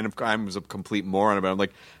rooms, and I was a complete moron about it. I'm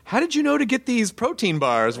like, how did you know to get these protein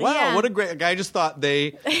bars? Wow, what a great guy. I just thought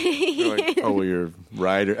they're like, oh, well, you're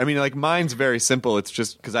right. I mean, mine's very simple. It's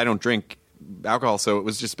just because I don't drink alcohol, so it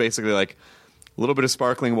was just basically a little bit of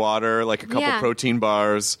sparkling water, a couple protein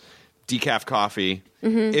bars, decaf coffee.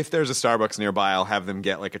 Mm-hmm. If there's a Starbucks nearby, I'll have them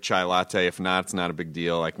get a chai latte. If not, it's not a big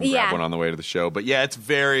deal. I can grab one on the way to the show. But yeah,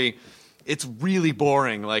 it's really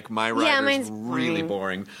boring. My rider's really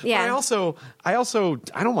boring. Yeah. But I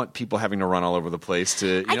don't want people having to run all over the place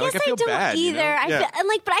to. I guess I feel don't bad either. Yeah.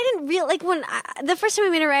 But I didn't real when the first time I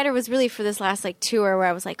made a rider was really for this last tour where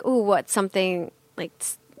I was like, ooh, what's something I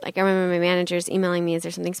remember my managers emailing me, is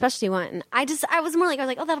there something special you want? And I was more I was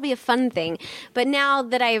like, oh, that'll be a fun thing. But now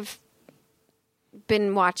that I've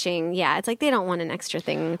been watching, it's they don't want an extra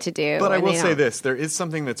thing to do. But I will say this: there is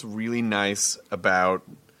something that's really nice about.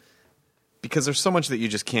 Because there's so much that you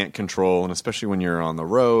just can't control, and especially when you're on the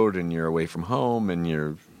road and you're away from home and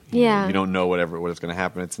you don't know what's going to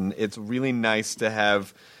happen. It's really nice to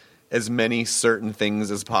have as many certain things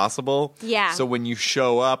as possible. Yeah. So when you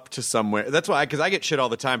show up to somewhere, that's why, because I get shit all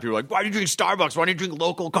the time. People are like, why do you drink Starbucks? Why do you drink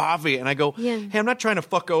local coffee? And I go, hey, I'm not trying to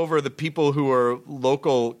fuck over the people who are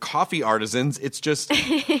local coffee artisans. It's just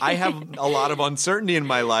I have a lot of uncertainty in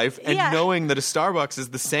my life, and knowing that a Starbucks is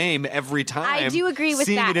the same every time. I do agree with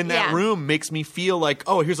seeing that. Seeing it in that room makes me feel like,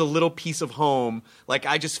 oh, here's a little piece of home. Like,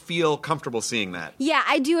 I just feel comfortable seeing that. Yeah,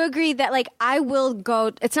 I do agree that, like, I will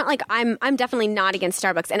go. It's not like I'm definitely not against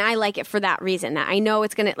Starbucks, and I like it for that reason. That I know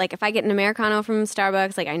it's gonna, like, if I get an Americano from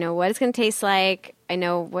Starbucks, like, I know what it's gonna taste like. I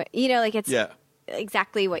know what, like, it's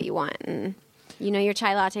exactly what you want, and your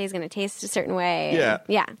chai latte is gonna taste a certain way.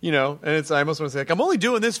 Yeah. And it's, I almost want to say, like, I'm only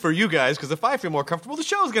doing this for you guys because if I feel more comfortable, the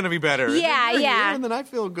show's gonna be better. Yeah, and then and then I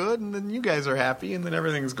feel good, and then you guys are happy, and then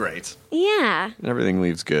everything's great. Yeah. And everything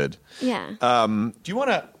leaves good. Yeah. Do you want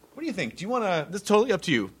to? What do you think? Do you want to? This is totally up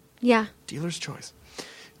to you. Yeah. Dealer's choice.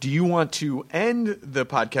 Do you want to end the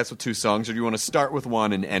podcast with 2 songs, or do you want to start with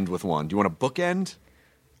one and end with one? Do you want to bookend?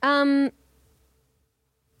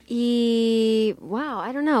 Wow,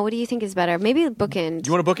 I don't know. What do you think is better? Maybe bookend. Do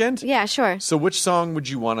you want to bookend? Yeah, sure. So which song would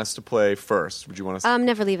you want us to play first? Would you want us to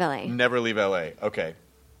Never Leave LA. Never Leave LA. Okay.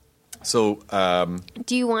 So,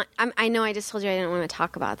 do you want? I know I just told you I didn't want to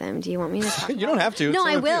talk about them. Do you want me to talk? You don't have to. No,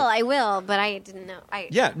 I will. I will. But I didn't know.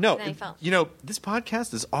 No. I felt. This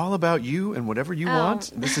podcast is all about you and whatever you want.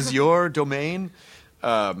 This is your domain.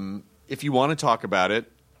 If you want to talk about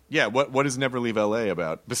it, what is Never Leave LA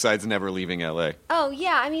about besides never leaving LA? Oh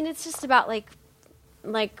yeah, I mean it's just about like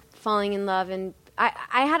falling in love, and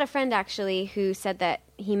I had a friend actually who said that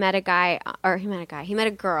he met a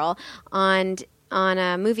girl on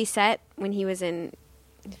a movie set when he was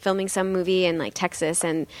filming some movie in like Texas,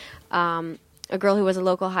 and a girl who was a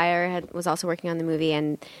local hire was also working on the movie,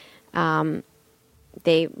 and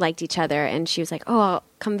they liked each other, and she was like, "Oh, I'll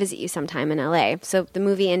come visit you sometime in LA." So the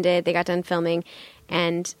movie ended, they got done filming,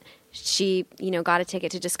 and she, got a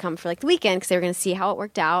ticket to just come for like the weekend because they were going to see how it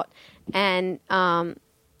worked out, and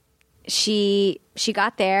she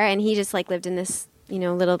got there, and he just like lived in this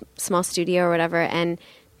little small studio or whatever, and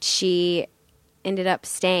she ended up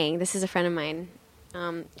staying. This is a friend of mine.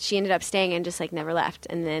 She ended up staying and just like never left,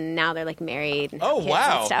 and then now they're like married. And have kids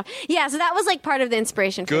and stuff. Yeah, so that was like part of the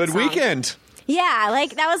inspiration for Good the song. Weekend. Yeah,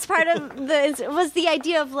 like that was part of the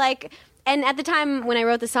idea of like. And at the time when I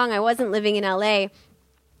wrote the song, I wasn't living in LA,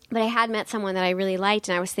 but I had met someone that I really liked,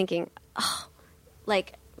 and I was thinking, I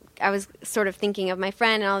was sort of thinking of my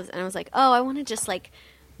friend, and I was like, oh, I want to just like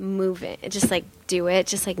move it, just like do it,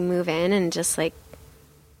 just like move in and just like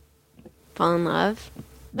fall in love.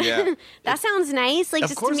 Yeah. That sounds nice. Like,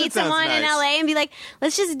 just to meet someone in LA and be like,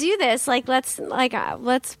 let's just do this. Like, let's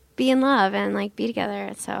be in love and like be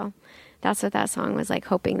together. So that's what that song was like,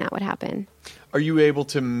 hoping that would happen. Are you able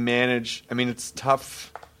to manage? I mean, it's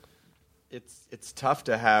tough. It's tough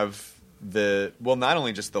to have not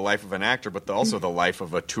only just the life of an actor, but also the life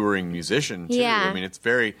of a touring musician too. Yeah. I mean,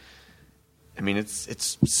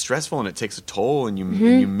 it's stressful, and it takes a toll, and you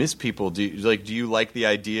miss people. Do you like the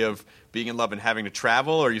idea of being in love and having to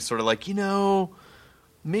travel, or are you sort of like,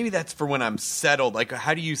 maybe that's for when I'm settled? Like,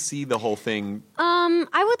 how do you see the whole thing?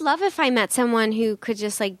 I would love if I met someone who could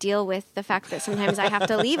just like deal with the fact that sometimes I have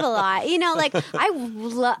to leave a lot. Like I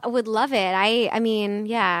would love it.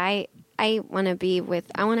 I want to be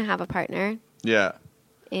I want to have a partner. Yeah.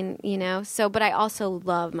 But I also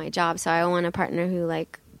love my job, so I want a partner who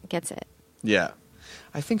like gets it. Yeah.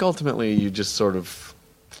 I think ultimately you just sort of,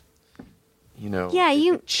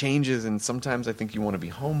 it changes, and sometimes I think you want to be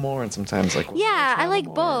home more, and sometimes like I like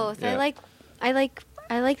both. Yeah.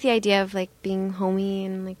 I like the idea of like being homey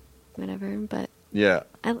and like whatever, but yeah,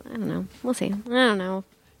 I don't know. We'll see. I don't know.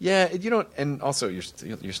 Yeah, and also you're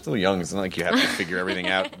still young. It's not like you have to figure everything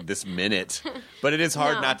out this minute. But it is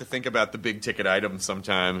hard not to think about the big ticket items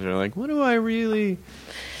sometimes. You're like, what do I really,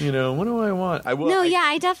 what do I want?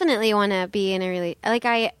 I definitely want to be in a really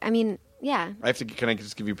yeah. Can I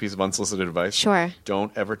just give you a piece of unsolicited advice? Sure.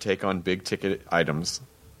 Don't ever take on big ticket items,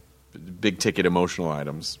 big ticket emotional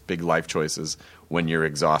items, big life choices when you're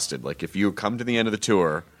exhausted. Like if you come to the end of the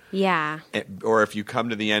tour. Yeah. Or if you come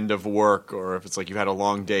to the end of work, or if it's like you've had a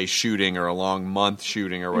long day shooting or a long month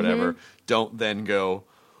shooting or whatever, don't then go,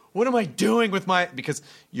 what am I doing with because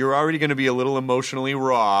you're already going to be a little emotionally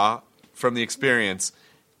raw from the experience,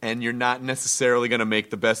 and you're not necessarily going to make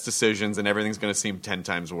the best decisions, and everything's going to seem 10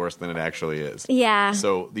 times worse than it actually is. Yeah.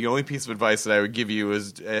 So the only piece of advice that I would give you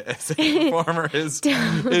as a performer is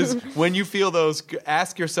when you feel those,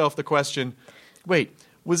 ask yourself the question, wait,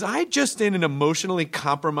 was I just in an emotionally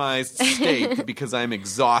compromised state because I'm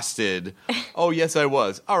exhausted? Oh, yes, I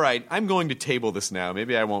was. All right, I'm going to table this now.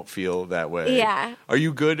 Maybe I won't feel that way. Yeah. Are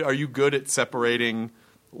you good? Are you good at separating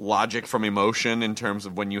logic from emotion in terms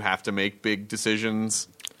of when you have to make big decisions?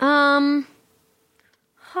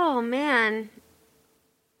 Oh man,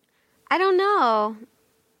 I don't know.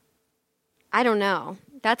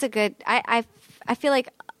 That's a good. I feel like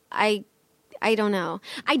I don't know.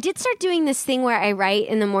 I did start doing this thing where I write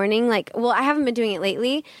in the morning. Like, well, I haven't been doing it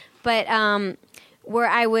lately, but where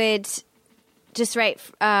I would just write.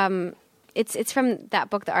 It's from that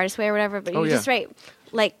book, The Artist's Way, or whatever. But you just write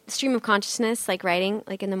like stream of consciousness, like writing,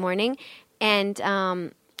 like in the morning. And I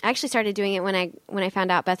actually started doing it when I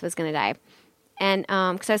found out Beth was going to die. And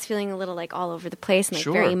because I was feeling a little like all over the place and like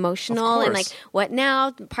very emotional and like, what now?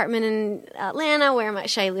 Apartment in Atlanta?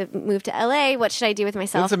 Should I move to LA? What should I do with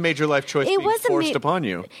myself? It's a major life choice being forced upon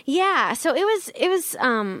you. Yeah, so it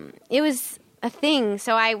was a thing.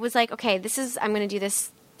 So I was like, okay, I'm going to do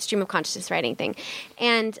this stream of consciousness writing thing,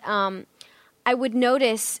 and I would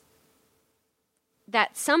notice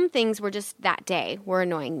that some things were just that day were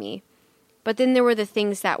annoying me, but then there were the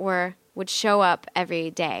things that would show up every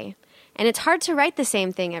day. And it's hard to write the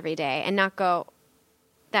same thing every day and not go,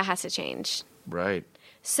 that has to change. Right.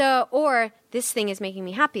 So, or this thing is making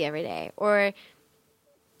me happy every day. Or,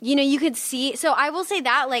 you could see. So I will say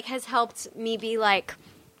that like has helped me be like,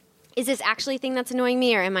 is this actually a thing that's annoying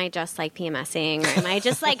me? Or am I just like PMSing? Or am I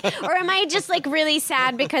just like, really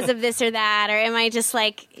sad because of this or that? Or am I just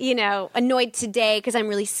like, annoyed today because I'm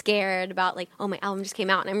really scared about like, oh, my album just came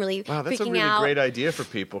out and I'm really freaking out. Wow, that's a really great idea for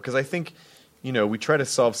people. Because I think, we try to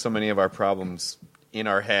solve so many of our problems in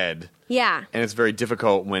our head. Yeah. And it's very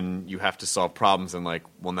difficult when you have to solve problems and like,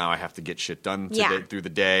 well, now I have to get shit done through the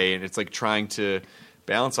day. And it's like trying to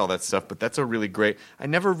balance all that stuff. But that's a really great – I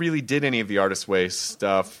never really did any of the Artist's Way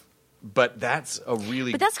stuff. But that's a really good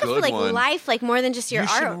one. But that's good for like life, like more than just your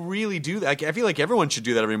art. You should really do that. I feel like everyone should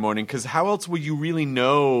do that every morning because how else will you really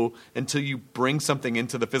know until you bring something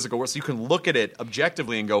into the physical world so you can look at it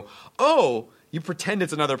objectively and go, oh – you pretend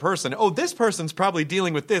it's another person. Oh, this person's probably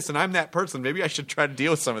dealing with this, and I'm that person. Maybe I should try to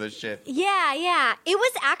deal with some of this shit. Yeah. It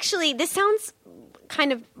was actually, this sounds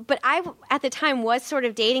kind of, but I, at the time, was sort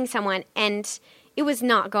of dating someone, and it was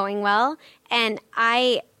not going well. And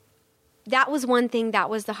that was one thing that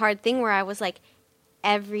was the hard thing where I was like,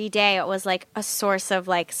 every day it was like a source of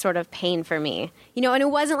like sort of pain for me. And it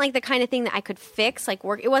wasn't like the kind of thing that I could fix, like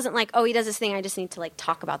work. It wasn't like, oh, he does this thing, I just need to like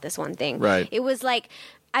talk about this one thing. Right. It was like,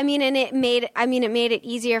 it made it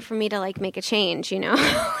easier for me to like make a change, So,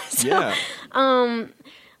 yeah.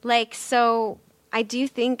 So I do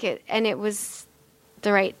think it was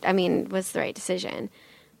the right decision.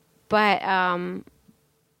 But,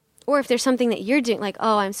 or if there's something that you're doing, like,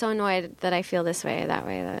 oh, I'm so annoyed that I feel this way or that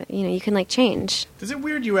way, that, you can like change. Does it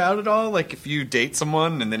weird you out at all? Like if you date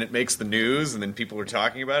someone and then it makes the news and then people are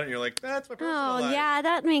talking about it and you're like, that's my personal life. Oh, yeah,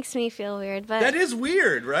 that makes me feel weird. But that is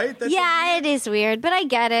weird, right? It is weird, but I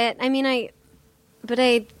get it.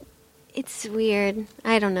 It's weird.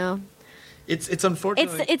 I don't know. It's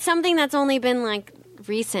unfortunate. It's something that's only been like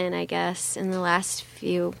recent, I guess, in the last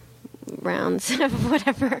few rounds of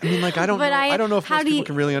whatever. I mean, like I don't know if most people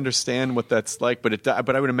can really understand what that's like, but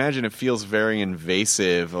I would imagine it feels very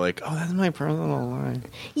invasive. Like, oh, that's my personal life.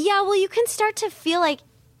 Yeah, well, you can start to feel like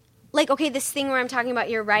okay, this thing where I'm talking about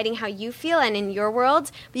you're writing how you feel and in your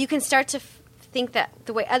world, but you can start to think that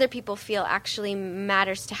the way other people feel actually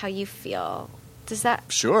matters to how you feel. Does that?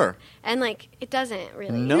 Sure. And like, it doesn't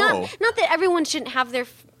really. No. Not that everyone shouldn't have their.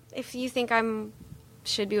 If you think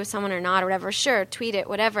should be with someone or not or whatever, sure, tweet it,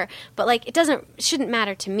 whatever. But like it shouldn't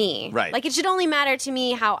matter to me. Right. Like it should only matter to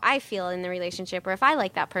me how I feel in the relationship or if I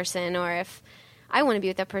like that person or if I want to be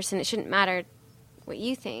with that person. It shouldn't matter what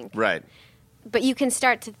you think. Right. But you can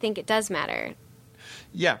start to think it does matter.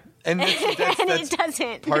 Yeah. And that's it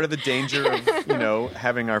doesn't. Part of the danger of,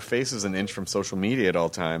 having our faces an inch from social media at all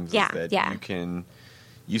times is that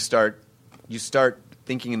you start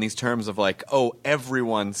thinking in these terms of like, oh,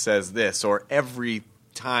 everyone says this or every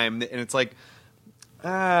time, and it's like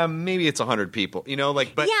maybe it's 100 people,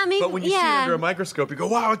 but when you see it under a microscope you go,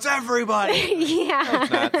 wow, it's everybody. Yeah. No,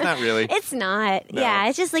 it's not. It's not really. It's not. No. Yeah,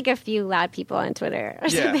 it's just like a few loud people on Twitter or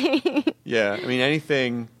something. Yeah. I mean,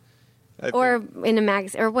 anything or in a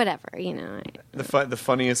magazine or whatever, The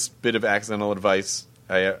funniest bit of accidental advice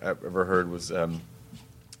I ever heard was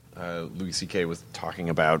Louis C.K. was talking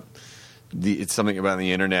about it's something about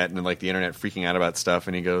the internet and like the internet freaking out about stuff,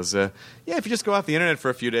 and he goes, yeah, if you just go off the internet for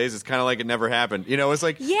a few days, it's kind of like it never happened. You know, it's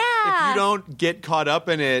like, Yeah. if you don't get caught up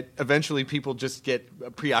in it, eventually people just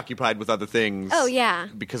get preoccupied with other things. Oh, yeah.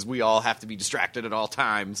 Because we all have to be distracted at all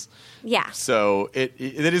times. Yeah. So it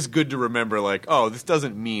is good to remember, like, oh, this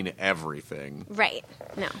doesn't mean everything. Right.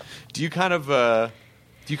 No. Do you kind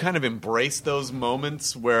of embrace those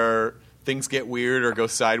moments where things get weird or go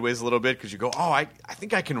sideways a little bit because you go, oh, I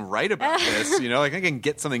think I can write about this, you know, like I can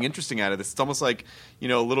get something interesting out of this. It's almost like, you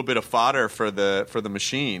know, a little bit of fodder for the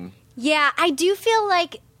machine. Yeah, I do feel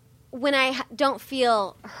like when I don't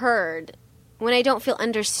feel heard, when I don't feel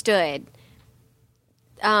understood,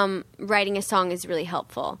 writing a song is really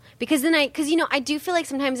helpful because you know, I do feel like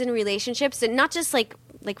sometimes in relationships, and not just like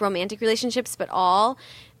romantic relationships, but all,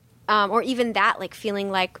 or even that, like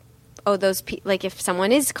feeling like, oh, like if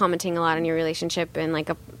someone is commenting a lot on your relationship and like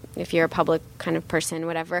if you're a public kind of person,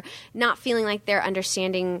 whatever, not feeling like they're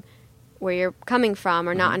understanding where you're coming from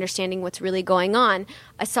or not understanding what's really going on.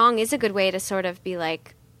 A song is a good way to sort of be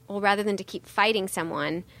like, well, rather than to keep fighting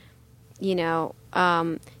someone, you know,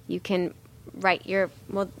 you can write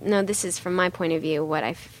well, no, this is from my point of view,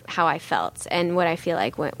 how I felt and what I feel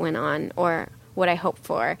like went on or what I hope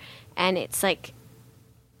for. And it's like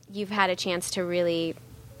you've had a chance to really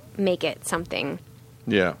make it something.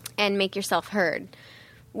 Yeah. And make yourself heard.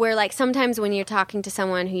 Where like sometimes when you're talking to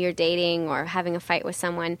someone who you're dating or having a fight with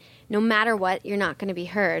someone, no matter what, you're not going to be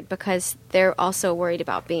heard because they're also worried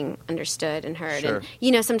about being understood and heard. Sure. And,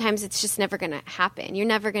 you know, sometimes it's just never going to happen. You're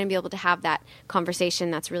never going to be able to have that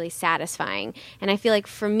conversation that's really satisfying. And I feel like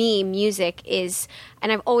for me, music is,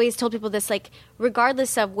 and I've always told people this, like,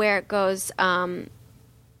 regardless of where it goes,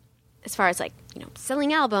 as far as like, you know,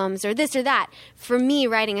 selling albums or this or that, for me,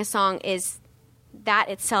 writing a song is, that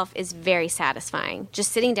itself is very satisfying.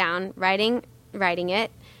 Just sitting down, writing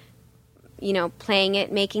it, you know, playing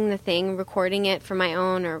it, making the thing, recording it for my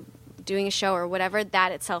own or doing a show or whatever,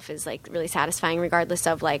 that itself is like really satisfying regardless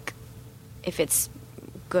of like if it's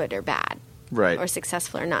good or bad. Right. Or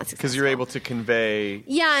successful or not successful. Because you're able to convey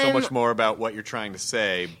so much more about what you're trying to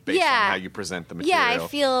say based on how you present the material.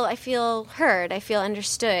 Yeah, I feel heard. I feel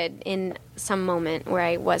understood in some moment where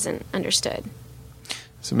I wasn't understood.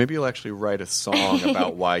 So maybe you'll actually write a song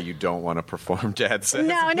about why you don't want to perform Dad Says.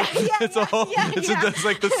 No, It's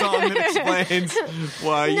like the song that explains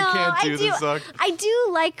why you can't do this song. I do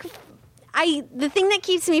like... the thing that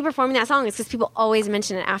keeps me performing that song is because people always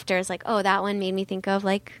mention it after. It's like, oh, that one made me think of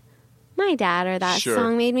like my dad, or that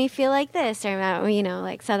song made me feel like this, or you know,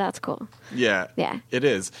 like, so that's cool. Yeah, it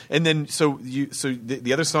is. And then so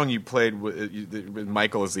the other song you played with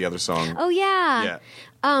Michael is the other song. Oh yeah.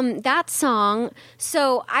 That song.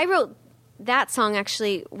 So I wrote that song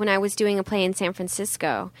actually when I was doing a play in San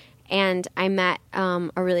Francisco, and I met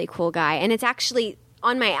a really cool guy, and it's actually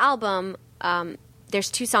on my album.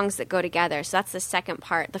 There's two songs that go together, so that's the second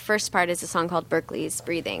part. The first part is a song called Berkeley's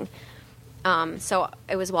Breathing. So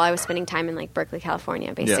it was while I was spending time in like Berkeley,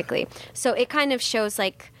 California, basically. Yeah. So it kind of shows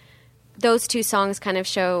like those two songs kind of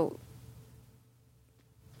show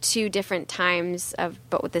two different times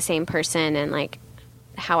but with the same person, and like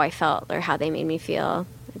how I felt or how they made me feel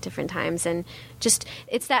at different times. And just,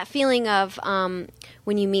 it's that feeling of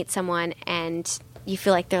when you meet someone and you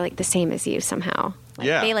feel like they're like the same as you somehow. Like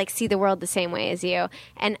they like see the world the same way as you.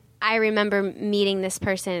 And I remember meeting this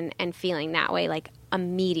person and feeling that way like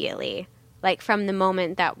immediately. Like from the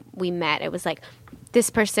moment that we met, it was like this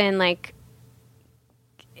person like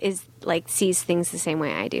is like sees things the same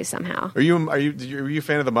way I do somehow. Are you a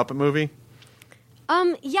fan of the Muppet movie?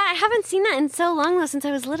 Yeah, I haven't seen that in so long though, since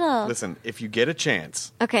I was little. Listen, if you get a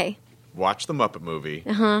chance, watch the Muppet movie.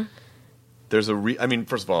 There's I mean,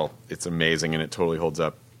 first of all, it's amazing and it totally holds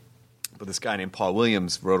up. But this guy named Paul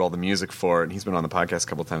Williams wrote all the music for it, and he's been on the podcast a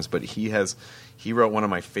couple times. But he wrote one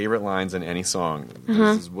of my favorite lines in any song.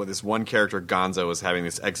 This one character, Gonzo, is having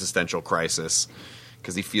this existential crisis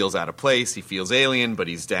because he feels out of place, he feels alien, but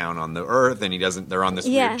he's down on the earth, and he doesn't. They're on this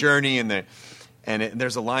weird journey, and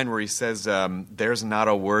there's a line where he says, "There's not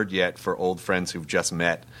a word yet for old friends who've just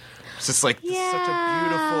met." It's just like such a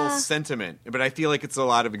beautiful sentiment, but I feel like it's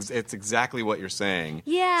it's exactly what you're saying.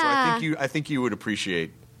 Yeah. So I think you would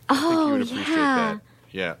appreciate. That.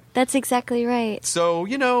 Yeah. That's exactly right. So,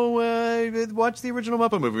 you know, watch the original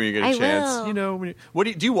Muppet movie when you get a chance. Will. You know,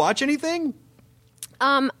 do you watch anything?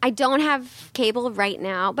 I don't have cable right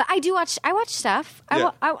now, but I watch stuff. Do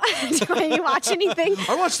you watch anything?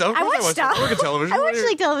 I watch stuff. I watch stuff. I look at television. I watch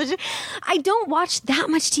like television. I don't watch that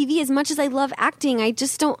much TV as much as I love acting. I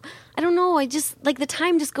just don't. I don't know. I just like the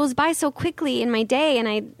time just goes by so quickly in my day,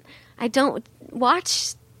 and I don't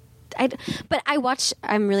watch but I watch.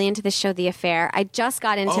 I'm really into this show, The Affair. I just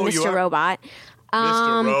got into Mr. Robot.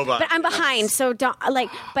 Mr. Robot. But I'm behind, so don't like.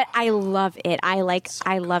 But I love it. I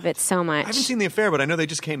love it so much. I haven't seen The Affair, but I know they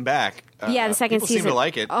just came back. Yeah, the second people season. seem to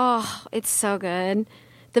like it. Oh, it's so good.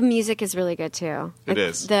 The music is really good too. It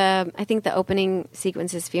is. I think the opening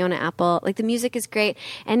sequence is Fiona Apple. Like the music is great,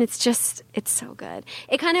 and it's so good.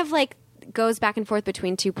 It kind of like goes back and forth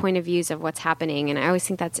between two point of views of what's happening, and I always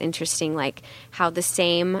think that's interesting. Like how the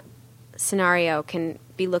same scenario can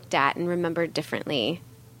be looked at and remembered differently.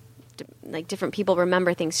 Like different people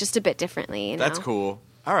remember things just a bit differently. You know? That's cool.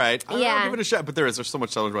 All right. I'll give it a shot. But there's so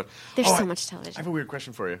much television. There's so much television. I have a weird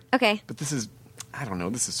question for you. Okay. But this is, I don't know,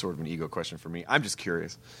 this is sort of an ego question for me. I'm just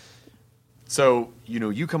curious. So,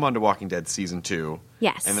 you come on to Walking Dead Season 2.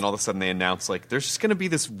 Yes. And then all of a sudden they announce, like, there's just going to be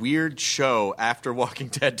this weird show after Walking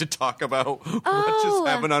Dead to talk about what just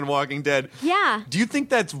happened on Walking Dead. Yeah. Do you think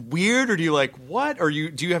that's weird, or do you like, what? Or do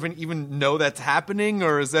you even know that's happening,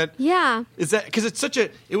 or is that... Yeah. Is that... Because it's such a...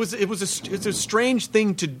 It's a strange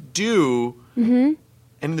thing to do. Mm-hmm. And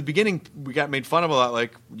in the beginning, we got made fun of a lot,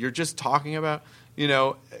 like, you're just talking about,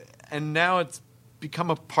 and now it's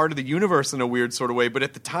become a part of the universe in a weird sort of way. But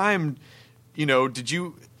at the time... what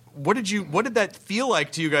did that feel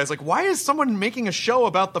like to you guys? Like, why is someone making a show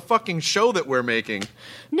about the fucking show that we're making?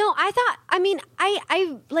 No, I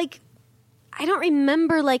don't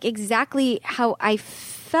remember like exactly how I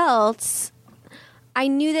felt. I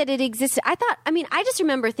knew that it existed. I just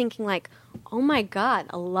remember thinking like, oh my God,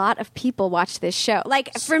 a lot of people watch this show.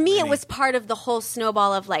 Like for me, it was part of the whole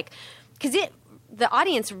snowball of like, because the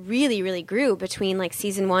audience really, really grew between like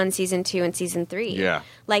season 1, season 2, and season 3. Yeah.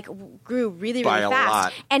 Like grew really, really By a fast.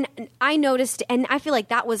 lot. And I noticed, and I feel like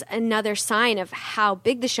that was another sign of how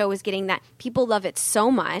big the show was getting, that people love it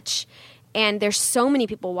so much. And there's so many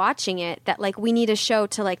people watching it that like we need a show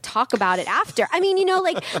to like talk about it after. I mean,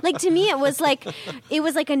 like to me it was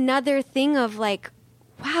like another thing of like,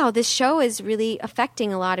 wow, this show is really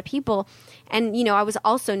affecting a lot of people. And I was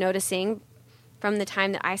also noticing from the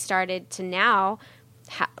time that I started to now,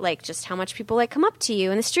 like just how much people like come up to you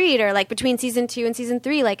in the street, or like between season 2 and season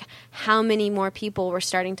 3, like how many more people were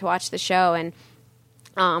starting to watch the show. And,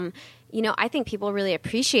 I think people really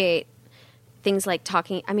appreciate things like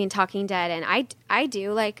Talking Dead. And I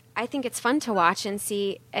do, like, I think it's fun to watch and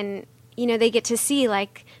see, and, they get to see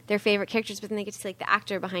like their favorite characters, but then they get to see like the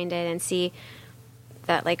actor behind it and see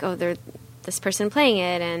that like, oh, they're this person playing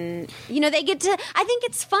it, and they get to, I think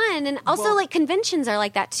it's fun. And also like conventions are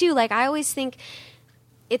like that too. Like I always think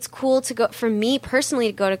it's cool to go, for me personally,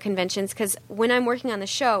 to go to conventions, because when I'm working on the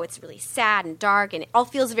show, it's really sad and dark, and it all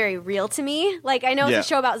feels very real to me. Like I know it's a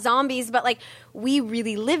show about zombies, but like we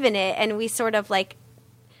really live in it, and we sort of like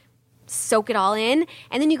soak it all in.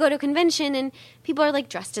 And then you go to a convention and people are like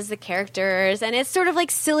dressed as the characters, and it's sort of like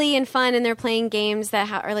silly and fun, and they're playing games that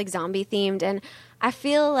are like zombie themed, and I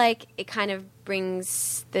feel like it kind of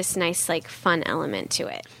brings this nice like fun element to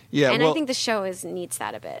it. Yeah, and I think the show needs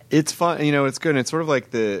that a bit. It's fun, it's good. And it's sort of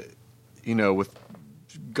like with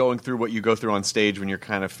going through what you go through on stage when you're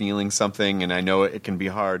kind of feeling something, and I know it can be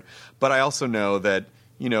hard, but I also know that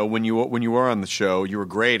when you were on the show, you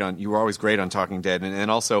were always great on Talking Dead,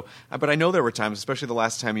 and also, but I know there were times, especially the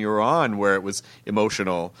last time you were on, where it was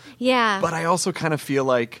emotional. Yeah. But I also kind of feel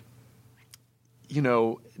like,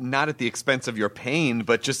 not at the expense of your pain,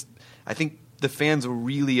 but just I think the fans will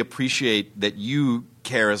really appreciate that you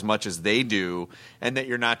care as much as they do, and that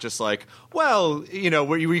you're not just like, well,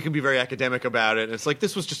 where you can be very academic about it. It's like,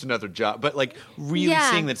 this was just another job. But like really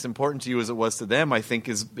seeing that it's important to you as it was to them, I think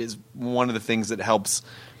is one of the things that helps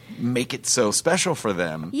make it so special for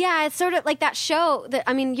them. Yeah, it's sort of like that show,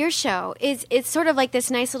 your show, it's sort of like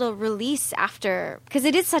this nice little release after, because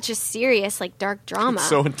it is such a serious, like, dark drama. It's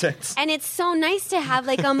so intense. And it's so nice to have,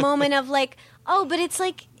 like, a moment of, like, oh, but it's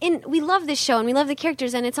like, we love this show, and we love the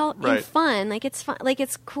characters, and it's all in fun. Like, it's fun. Like,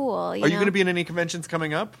 it's cool. Are you going to be in any conventions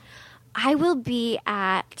coming up? I'll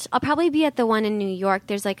probably be at the one in New York.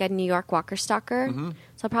 There's, like, a New York Walker Stalker. Mm-hmm.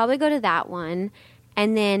 So I'll probably go to that one.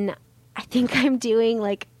 And then I think I'm doing,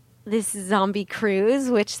 like, this zombie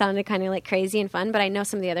cruise, which sounded kind of like crazy and fun, but I know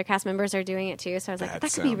some of the other cast members are doing it too, so I was like,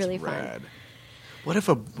 that could be really fun. What if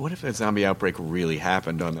a zombie outbreak really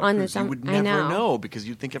happened on the cruise? You would never know, because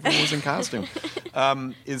you'd think everyone was in costume.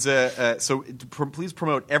 Please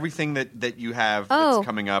promote everything that you have that's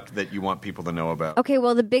coming up that you want people to know about. Okay,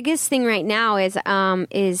 well, the biggest thing right now is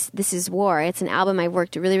This Is War. It's an album I've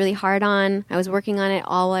worked really, really hard on. I was working on it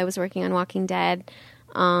all while I was working on Walking Dead.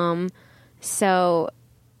 So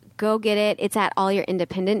go get it. It's at all your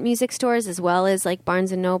independent music stores, as well as like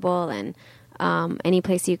Barnes & Noble and any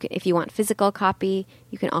place if you want physical copy,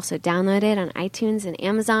 you can also download it on iTunes and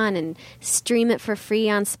Amazon and stream it for free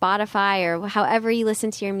on Spotify or however you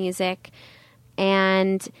listen to your music.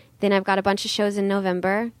 And then I've got a bunch of shows in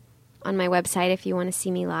November on my website if you want to see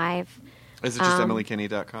me live. Is it just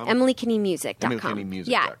EmilyKinney.com? EmilyKinneymusic.com.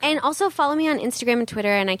 EmilyKinneymusic.com. Yeah, and also follow me on Instagram and Twitter,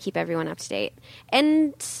 and I keep everyone up to date.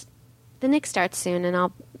 And the Nick starts soon, and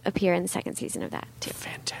I'll appear in the second season of that too.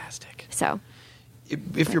 Fantastic. So,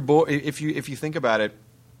 if you think about it,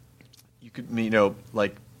 you could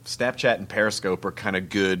like Snapchat and Periscope are kind of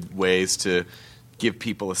good ways to give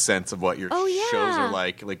people a sense of what your shows are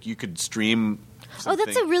like. Like you could stream. Something.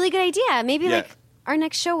 That's a really good idea. Maybe like our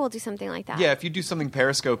next show we'll do something like that. Yeah, if you do something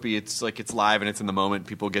Periscope-y, it's like it's live and it's in the moment.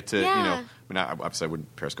 People get to, obviously I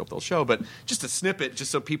wouldn't Periscope the whole show, but just a snippet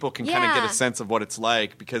just so people can kind of get a sense of what it's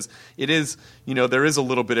like because it is, there is a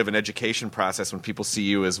little bit of an education process when people see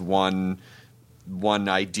you as one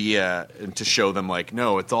idea and to show them like,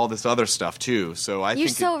 no, it's all this other stuff too. So I think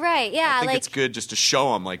so right. Yeah, I think it's good just to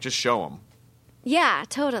show them, just show them. Yeah,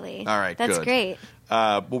 totally. All right, that's good. great.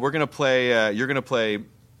 Well, we're gonna play. You're gonna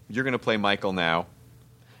play Michael now,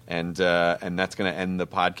 and that's gonna end the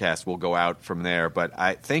podcast. We'll go out from there. But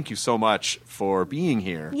I thank you so much for being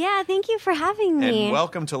here. Yeah, thank you for having me. And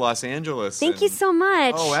welcome to Los Angeles. Thank you so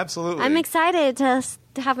much. Oh, absolutely. I'm excited to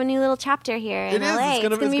have a new little chapter here in LA. It's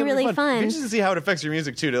gonna be really fun. I'm interested to see how it affects your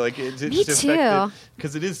music too. Me too.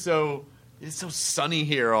 Because it is so. It's so sunny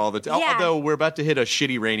here all the time. Yeah. Although we're about to hit a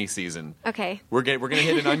shitty rainy season. Okay. We're gonna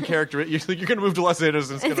hit an uncharacteristic. You're gonna move to Los Angeles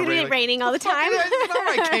and it's gonna be raining all the time.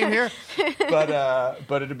 I came here.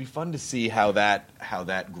 But it'd be fun to see how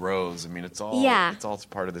that grows. I mean, it's all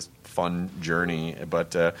part of this fun journey.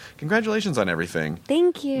 But congratulations on everything.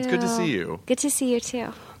 Thank you. It's good to see you. Good to see you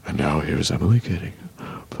too. And now here's Emily Kidding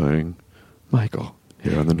playing Michael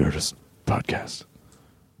here on the Nerdist Podcast.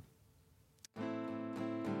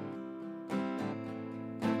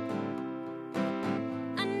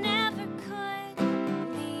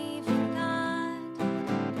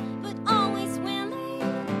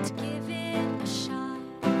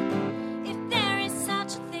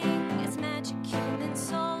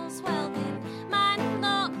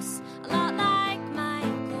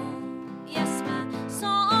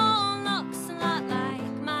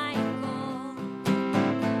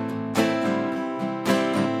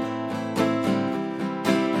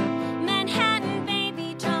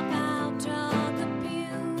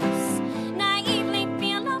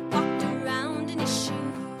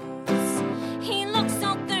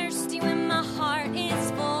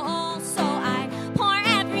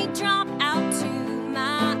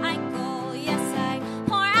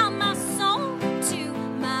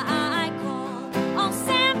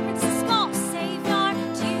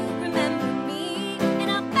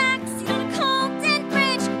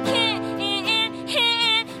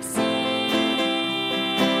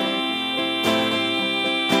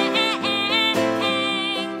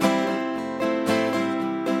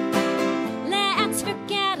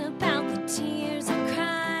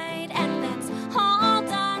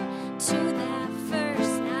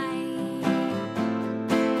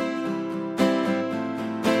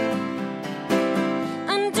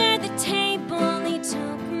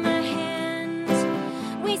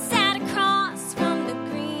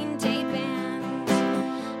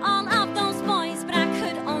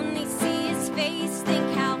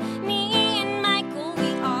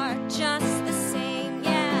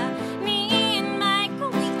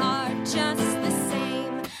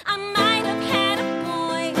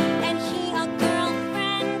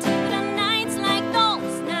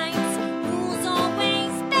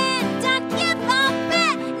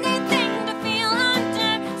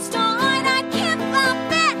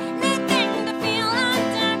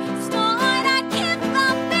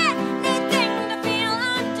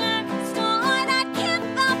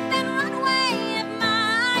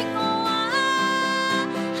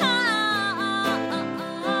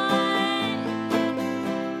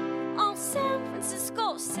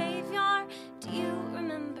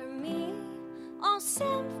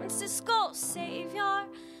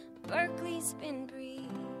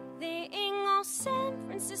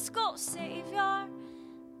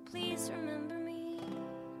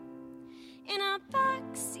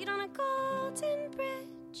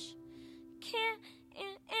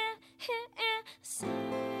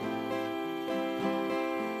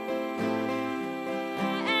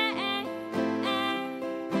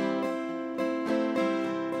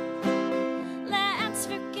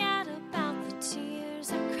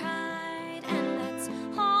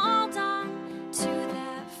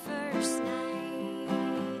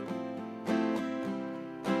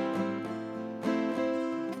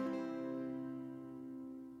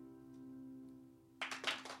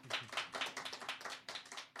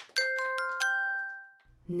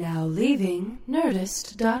 Now leaving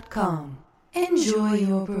Nerdist.com. Enjoy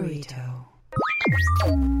your burrito.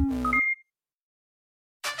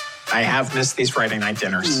 I have missed these Friday night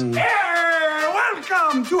dinners.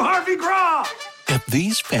 Welcome to Harvey Graw. At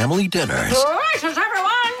these family dinners, Gracious,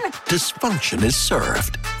 everyone! dysfunction is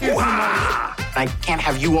served. Wow. I can't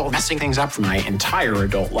have you all messing things up for my entire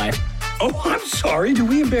adult life. Oh, I'm sorry. Do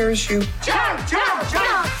we embarrass you? Jump, jump,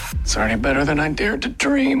 jump! It's already better than I dared to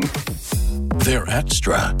dream. They're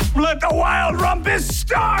extra. Let the wild rumpus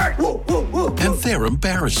start! Woo, woo, woo, woo. And they're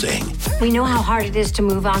embarrassing. We know how hard it is to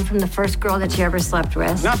move on from the first girl that you ever slept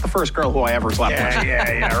with. Not the first girl who I ever slept with.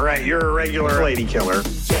 Yeah, right. You're a regular lady killer.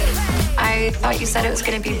 I thought you said it was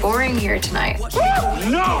going to be boring here tonight.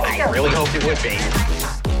 No! I really hoped it would be.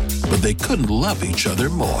 But they couldn't love each other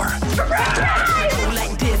more.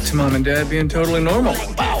 It's Mom and Dad being totally normal.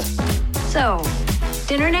 Wow. So,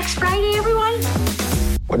 dinner next Friday, everyone?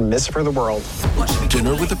 Wouldn't miss it for the world.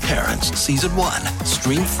 Dinner with the Parents, Season 1.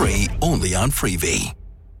 Stream free only on Freevee.